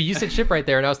see, and so you said Chip right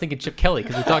there, and I was thinking Chip Kelly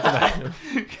because we talked about him.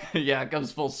 yeah, it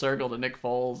comes full circle to Nick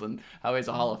Foles and how he's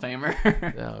a Hall of Famer.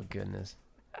 Oh, goodness.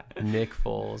 Nick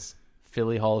Foles,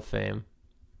 Philly Hall of Fame.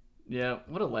 Yeah,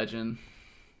 what a legend.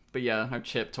 But yeah, our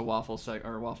chip to Waffle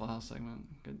House segment.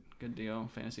 Good deal.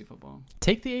 Fantasy football.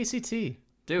 Take the ACT.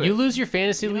 Do it. You lose your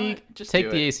fantasy You know league, what? Just take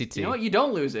do the it. ACT. You know what? You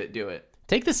don't lose it. Do it.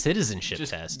 Take the citizenship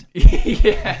Just test.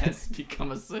 yes,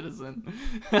 become a citizen.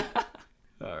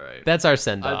 All right. That's our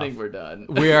send off. I think we're done.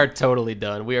 We are totally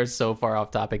done. We are so far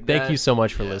off topic. Thank you so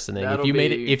much for listening. If that'll you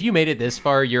made it, be- if you made it this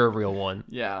far, you're a real one.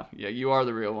 Yeah, you are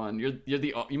the real one. You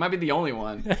might be the only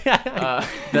one.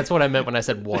 That's what I meant when I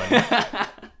said one.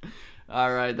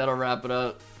 All right, that'll wrap it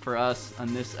up for us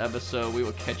on this episode. We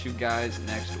will catch you guys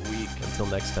next week. Until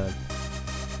next time.